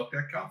going to fuck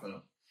that coffin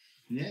up.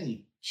 Yeah.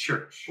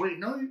 Church. Wait,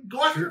 no, you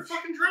go after Sure.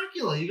 fucking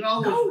Dracula. You got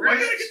all those No, I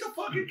rats. gotta get the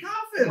fucking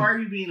coffin. Why are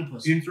you being a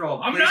pussy?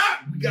 Enthralled. I'm Place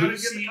not. We gotta get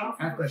Lucy the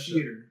coffin at the first.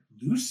 theater.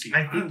 Lucy.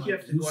 I think like you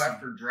have to go Lucy.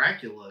 after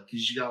Dracula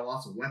because you got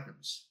lots of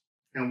weapons.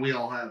 And we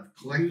all have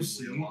collectively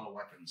Lucy. a lot of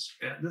weapons.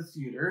 At the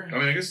theater. I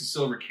mean, I guess the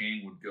Silver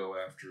King would go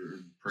after.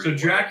 So pretty well.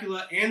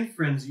 Dracula and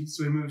Frenzied.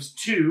 So he moves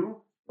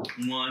 2.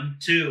 1,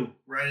 2,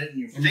 right in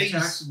your And face.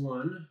 attacks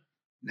 1.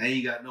 Now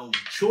you got no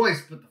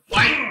choice but to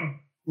fight.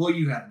 Well,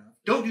 you have enough.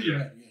 Don't do Yeah.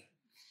 that yet.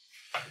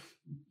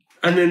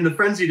 And then the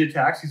Frenzied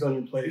attacks. He's on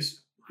your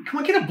place. Come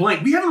on, get a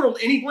blank. We haven't rolled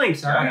any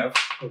blanks, have I we? have.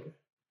 Okay.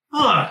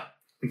 Ah.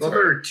 It's Well, all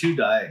right. there are 2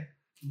 die.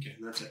 Okay,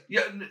 that's it.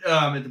 Yeah,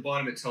 at the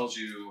bottom it tells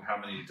you how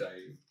many die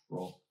you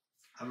roll.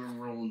 I've been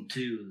rolling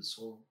 2 this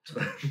whole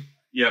time.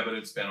 Yeah, but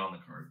it's been on the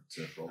card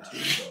to roll 2,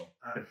 so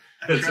I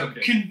it's tried,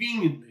 okay.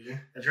 Conveniently.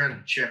 I tried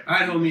to check. All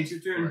right, homie, it's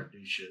your turn. before I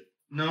do shit.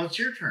 No, it's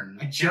your turn.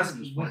 I just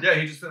Cameron went. Yeah,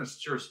 he just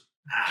finished. Yours.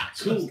 Ah,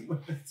 cool.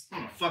 I'm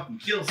gonna fucking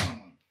kill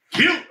someone.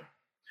 Kill.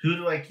 Who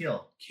do I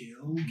kill?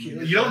 Kill.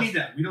 You don't need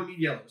that. We don't need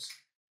yellows.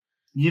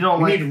 You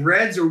don't We like. need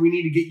reds, or we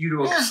need to get you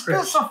to a That's crit.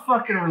 a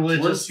fucking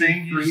religious 1, 2,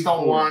 thing. You 3, just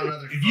don't 4. want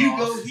another. If you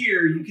cross. go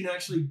here, you can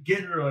actually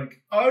get her.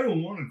 Like I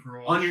don't want to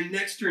cross. on your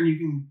next turn, you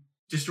can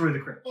destroy the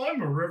crit.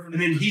 I'm a reverend.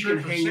 And then of the he can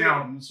Church of hang Satan,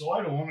 out. so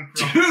I don't want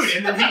to cross. Dude,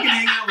 and then he can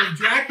hang out with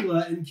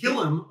Dracula and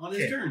kill him on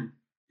his Okay. turn.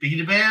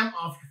 Biggie bam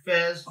off your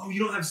fez. Oh, you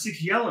don't have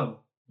 6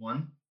 yellow.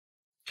 1,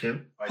 2.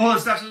 Hold on,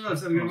 stop. Oh, Whoa,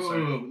 sorry.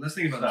 whoa. Let's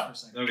think about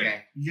this for a second.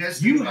 Okay. You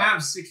guys. You think about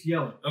have 6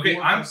 yellow. Okay,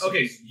 4, I'm 5, 6.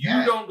 okay. You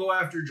Yeah. don't go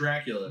after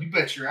Dracula. it. You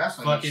bet your ass.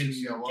 I Fucking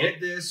yellow. get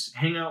this.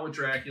 Hang out with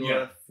Dracula.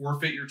 Yeah.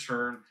 Forfeit your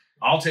turn.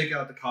 I'll take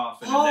out the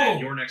coffin, Oh. and then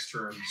your next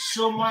turn.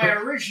 So my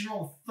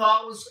original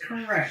thought was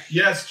correct.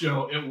 Yes,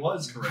 Joe, it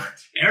was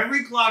correct.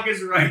 Every clock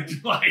is right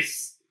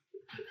twice.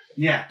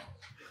 Yeah.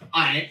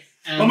 I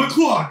am. I'm a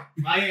clock.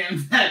 I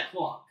am that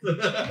clock.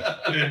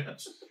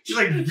 She's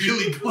like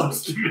really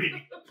close to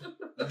me.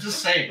 Just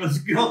say it. Let's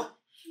go.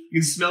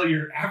 You can smell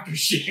your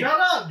aftershave. Shut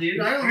up, dude.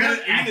 I don't have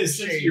You're gonna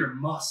sense aftershave. your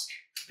musk.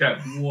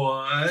 Okay,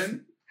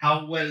 1.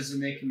 How wet is it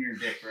making your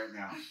dick right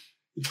now?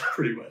 It's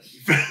pretty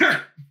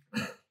wet.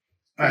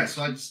 Alright,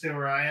 so I just stay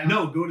where I am?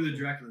 No, go to the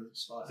Dracula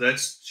spot.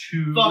 That's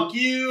 2. Fuck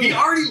you. He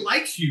already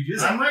likes you.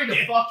 Just I'm ready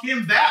to fuck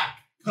him back.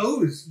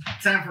 pose.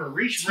 Time for a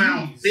reach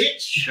round, Jeez.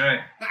 bitch.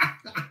 Okay.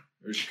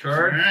 There's your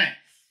card.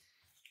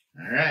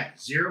 Alright.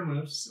 0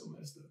 moves. So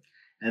messed up.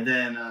 And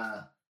then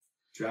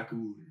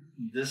Dracula.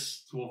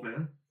 this It's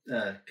Wolfman.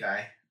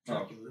 guy.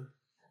 Dracula.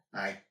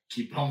 I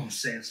keep almost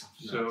saying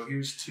something. So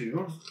here's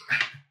 2.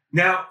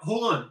 Now,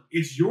 hold on.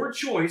 It's your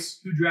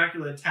choice who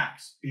Dracula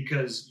attacks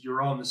because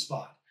you're on the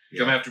spot.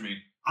 Come after me.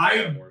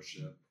 I got more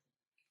shit.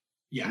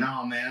 yeah.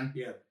 No, man.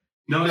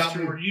 No, You it's got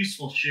true. more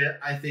useful shit,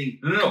 I think.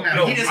 No, Come at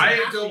no, me. he doesn't I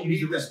have to don't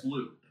use need the this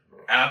blue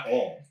at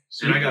all.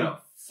 So And I you got can-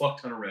 a fuck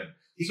ton of red.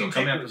 He So can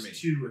come take after those me.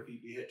 2 if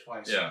he hit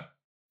twice. Yeah.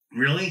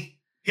 Really?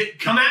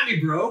 Come at me,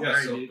 bro. Yeah,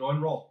 Alright, so dude. go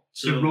and roll.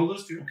 So roll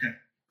those 2. Okay.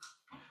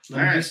 All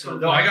right, so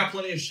No, I got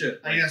plenty of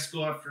shit. I guess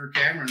go after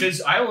Cameron.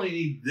 Because I only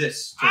need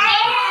this.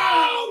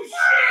 Oh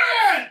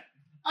shit!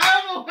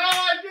 I don't know how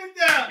I did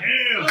that.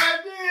 Damn. But I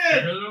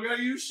did. I don't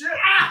gotta use shit.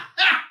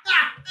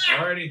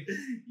 Alrighty.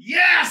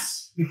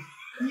 Yes.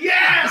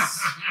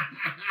 Yes.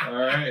 All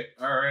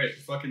right.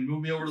 Fucking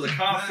move me over to the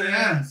coffin.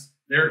 Yes.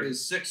 There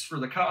is 6 for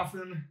the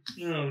coffin.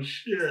 Oh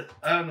shit!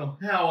 I don't know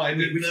how I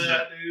did Which is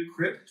that, dude.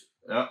 Crypt.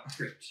 Yep.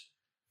 Crypt.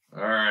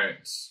 All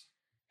right.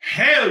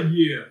 Hell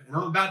yeah! And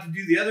I'm about to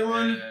do the other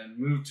one. And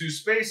move 2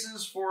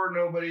 spaces for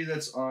nobody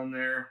that's on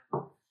there.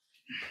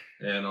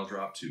 And I'll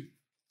drop 2.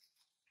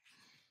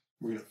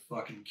 We're gonna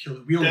fucking kill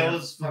it. We only That have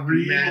was fucking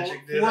 3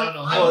 magic, dude. more- I don't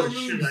know four how the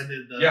moves. shit I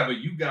did that. Yeah, but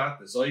you got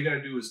this. All you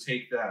gotta do is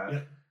take that, Yeah.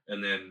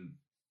 and then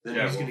Then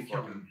yeah, he's we'll gonna kill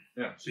fucking- him.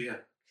 yeah. So yeah.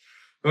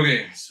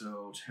 Okay,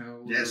 so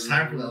tower. Yeah, it's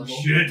time for that little,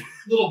 Shit.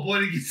 little boy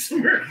to get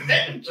some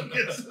revenge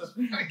against this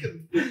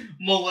fucking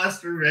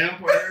molester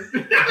vampire.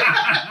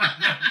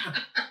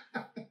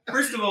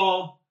 First of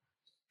all,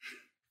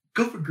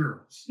 go for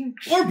girls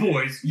or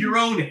boys your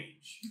own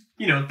age.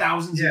 You know,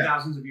 thousands and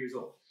thousands of years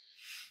old.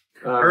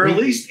 Or at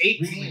least we-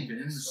 18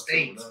 in the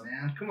States,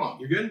 man. Come on.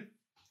 You're good?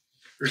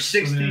 Or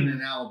 16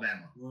 in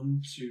Alabama.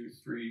 1, 2,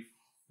 3,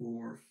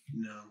 4.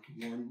 No.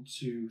 1,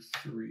 2,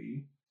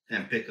 3,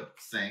 And pick up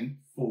the thing.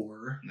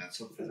 4. And that's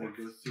a 4 4.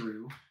 go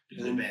through. And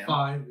Bam. then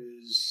 5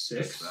 is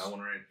 6. That one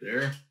right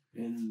there.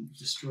 And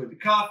destroy the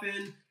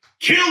coffin.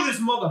 Kill this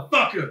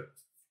motherfucker!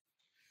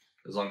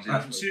 As long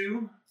as you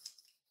 2.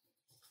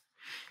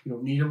 You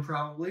don't need them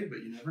probably, but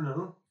you never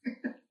know.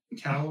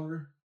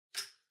 Tower.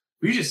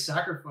 We just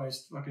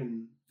sacrificed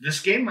fucking. This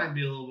game might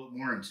be a little bit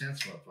more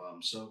intense if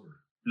I'm sober.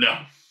 No,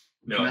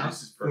 No?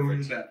 this is Boom,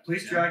 perfect. that.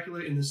 Place Yeah. Dracula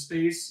in the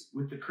space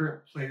with the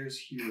current player's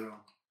hero.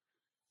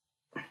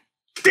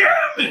 Damn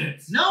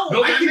it! No,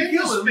 No, I I'm can in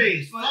kill the him,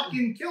 space. but-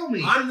 Fucking kill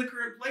me. I'm the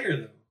current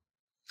player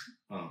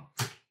though.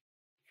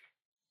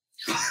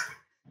 Oh.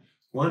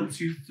 1,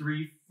 2,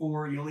 3,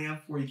 4. You only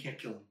have 4. You can't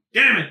kill him.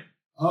 Damn it!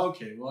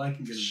 Okay, well I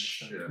can get him next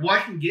time. Shit. Well, I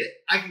can get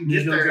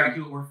There's no there.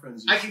 Dracula or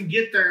friends. I can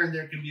get there, and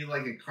there can be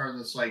like a card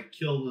that's like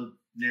kill the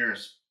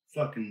nearest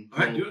fucking All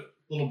right, do it.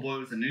 little boy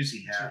with a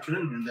Newsy hat, Sure.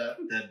 and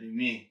that'd be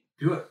me.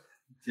 Do it.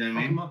 You know what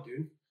Fuck I him mean? up,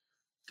 dude.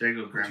 There you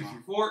go, 1, 2, Grandma.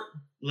 3, 4.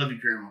 Love you,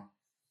 Grandma.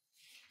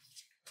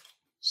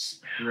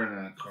 We're running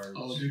out of cards.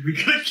 Oh, dude, we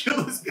gotta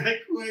kill this guy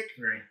quick.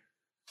 3.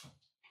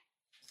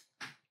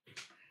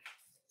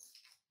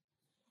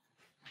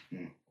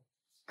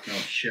 Oh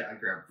shit! I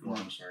grabbed 4.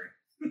 I'm sorry.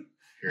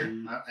 Here,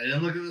 I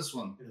didn't look at this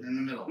one in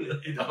the middle.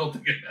 I don't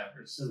think it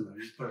matters. Doesn't matter.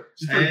 Just put it.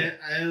 Just put it there.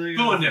 I didn't look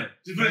Go at in there.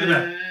 Just put it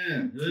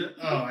in there.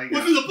 Oh, I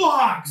What's got. in the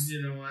box?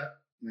 You know what?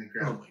 I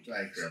grabbed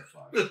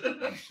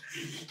 5.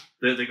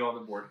 They go on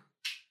the board.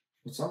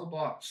 What's on the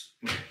box?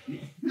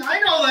 I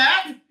know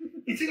that.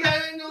 You think I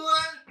didn't know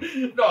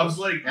that? No, I was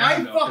like, I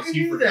Adam, no, 'cause fucking he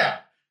knew forgot.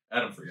 that.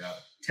 Adam forgot.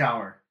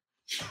 Tower.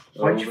 Oh,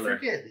 Why'd you over there.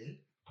 forget, dude?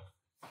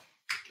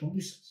 Don't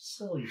be such a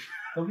silly.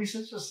 Don't be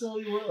such a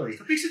silly Willy.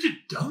 Stop being such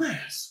a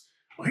dumbass.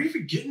 Why are you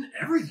forgetting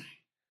everything?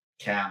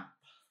 Camp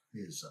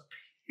is up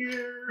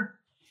here.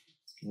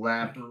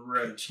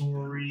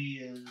 Laboratory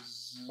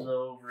is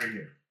over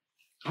here.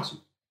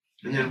 Awesome.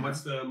 And then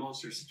what's the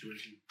monster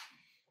situation?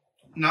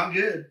 Not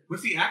good.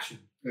 What's the action?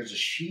 There's a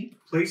sheep.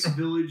 Place,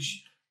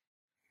 village,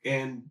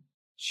 and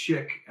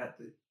chick at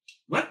the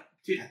what?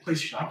 At Place.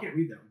 the shop. I can't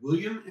read that.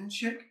 William and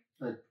chick.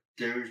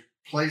 There's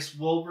place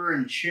Wilbur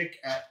and chick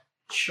at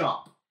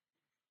shop.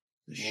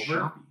 The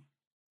Wilbur? shoppy.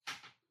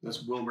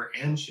 That's Wilbur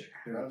and chick.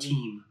 They're a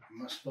team.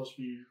 Am I supposed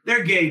to be?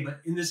 They're gay, but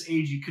in this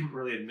age, you couldn't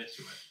really admit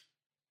to it.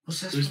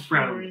 What's that There's supposed to be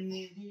brown.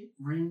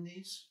 reading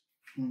these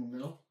in the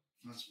middle?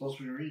 I'm not supposed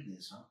to be reading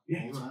these, huh? Yeah,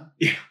 Whole you time?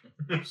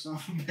 Yeah. Son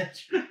of a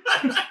bitch.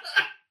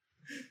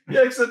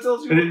 Yeah, because that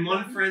tells you. And in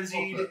one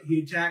frenzied, he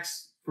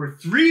attacks for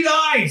 3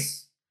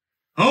 dice.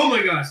 Oh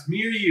my gosh,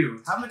 me or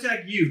you? Have him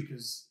attack you,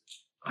 because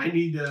I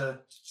need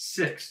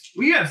 6.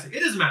 Well, you have 6. It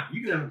doesn't matter.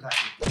 You can have him attack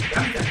me.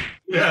 Have him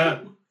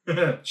attack me.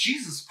 Yeah.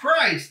 Jesus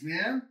Christ,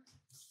 man!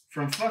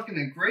 From fucking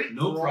a great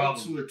No roll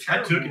problem. to a I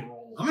terrible took it.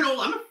 roll.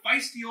 I'm a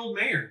feisty old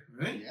mayor,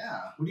 right? Yeah,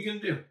 What are you gonna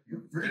do? you're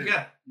What do very, you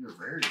got? you're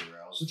very That's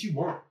aroused. what you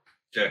want.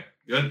 Okay,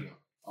 good.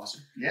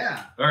 Awesome.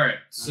 Yeah. All right,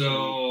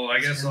 so I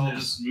guess I'll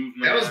just move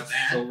my That was ass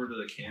bad. over to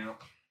the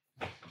camp.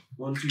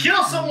 1, 2,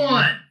 Kill 3,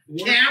 someone,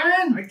 4.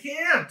 Cameron. I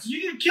can't.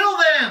 You can kill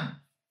them.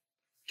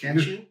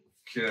 Can't you?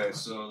 Okay,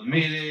 so the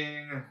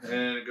meeting,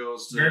 and it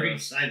goes to Very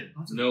excited.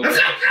 no I'm so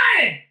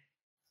excited.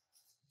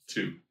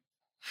 2.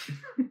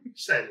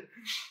 Excited.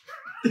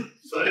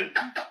 Excited.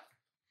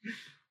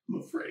 I'm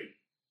afraid.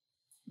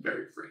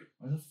 Very afraid.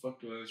 Why the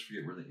fuck do I always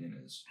forget where the inn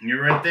is?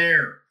 You're right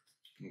there.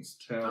 It's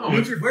Oh, town.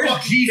 Who's your where's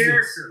fucking Jesus?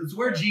 character? It's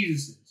where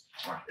Jesus is.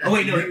 At Oh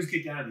wait, the no, he end. was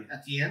kicked out of the end.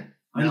 At the end.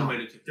 I know No, why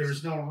to take there this.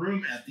 was no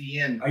room at the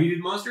end. Are you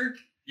did monster?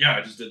 Yeah,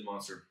 I just did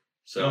monster.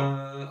 So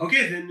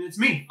Okay, then it's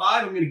me.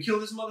 5. I'm gonna kill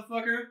this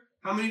motherfucker.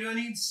 How many do I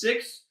need?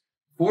 6?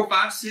 4,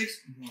 5, 6.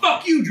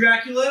 Fuck you,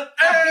 Dracula.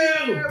 Fuck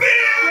you,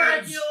 Bitch!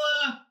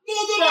 Dracula!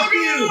 Motherfucker!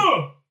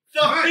 you!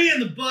 Fuck Alright. me in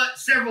the butt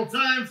several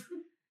times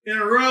in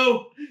a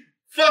row.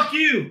 Fuck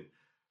you!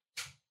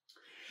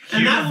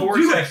 And that will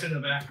do vortex it. in the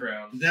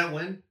background. Did that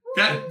win?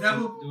 That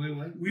will. Do we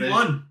win? We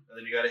won. And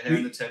then you got to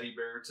hand the teddy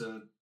bear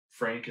to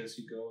Frank as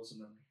he goes,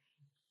 and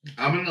then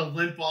I'm gonna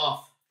limp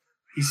off.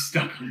 He's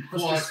stuck on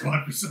Monster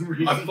Squad for some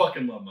reason. I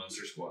fucking love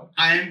Monster Squad.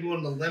 I am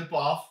going to limp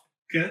off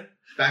Okay.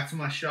 back to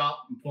my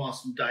shop and pull out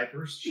some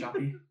diapers.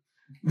 Shoppy.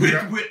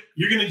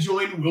 You're gonna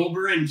join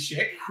Wilbur and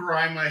Chick?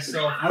 Cry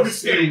myself. I would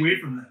stay away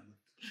from them.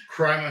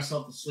 Cry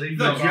myself to sleep.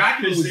 No, for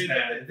Dracula was say that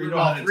bad. they for know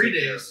how about to 3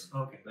 take care of days.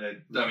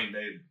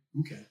 Okay.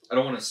 Okay. I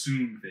don't want to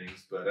assume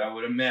things, but I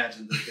would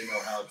imagine that they know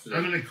how to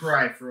I'm gonna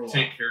cry for a while.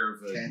 take care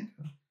of it. Okay.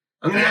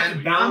 I'm gonna have to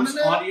And balance I'm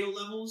gonna- audio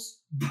levels,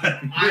 but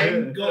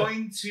I'm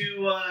going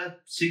to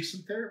seek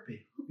some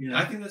therapy. You know,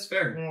 I think that's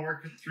fair. I'm gonna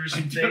work through I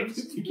some definitely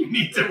things, think you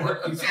need to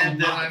work through some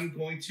and then lot. I'm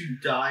going to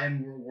die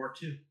in World War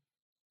II,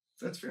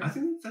 That's fair. I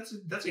think that's a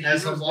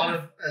as a hero's lot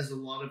death.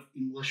 of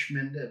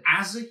Englishmen did.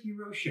 As a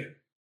hero should.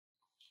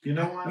 You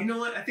know what? You know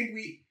what? I think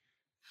we.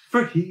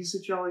 For he's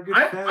a jolly good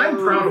I'm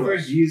proud of For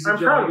us. he's a I'm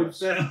proud jolly of good us.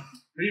 fellow.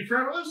 Are you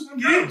proud of us? I'm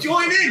You proud didn't of us.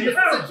 join in. You I'm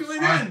proud have of to us.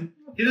 join Alright. in.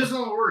 He doesn't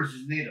know the words.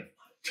 He's native.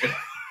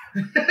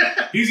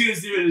 He's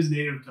gonna do it in his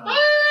native tongue.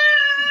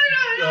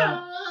 You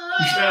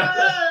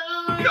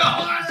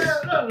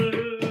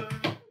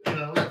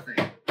know, that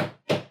thing.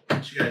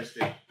 What you guys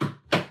do?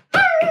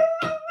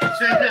 It's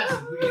fantastic.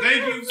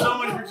 Thank you so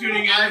much for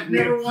tuning in. I've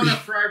never wanted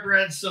fry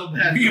bread so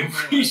bad. We in my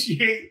life.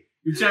 appreciate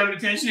your time and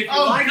attention. If you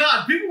Oh like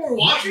God! People were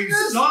what watching you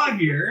this. saw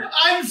here,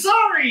 I'm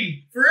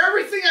sorry for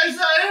everything I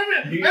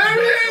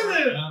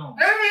said. all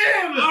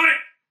right,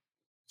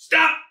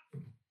 stop.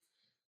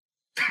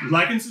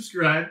 Like and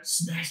subscribe.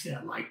 Smash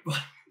that like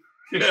button.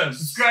 Yes.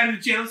 Subscribe to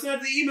the channel. Sign up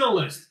to the email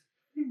list.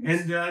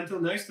 And until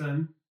next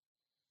time,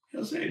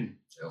 hail Satan.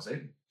 I'll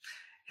say.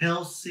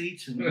 Hell,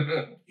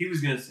 Satan, He was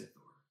gonna say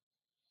Thor.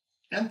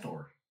 and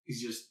Thor.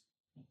 He's just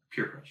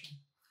pure crushing.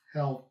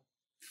 Hell,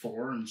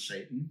 Thor and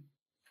Satan.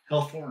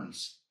 Hell,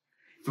 Thorns.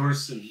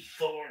 Thor's some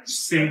Thorns.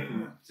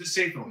 Satan. Just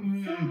say Thor.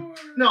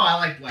 No, I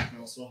like black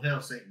metal, so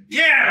hell, Satan.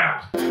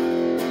 Yeah.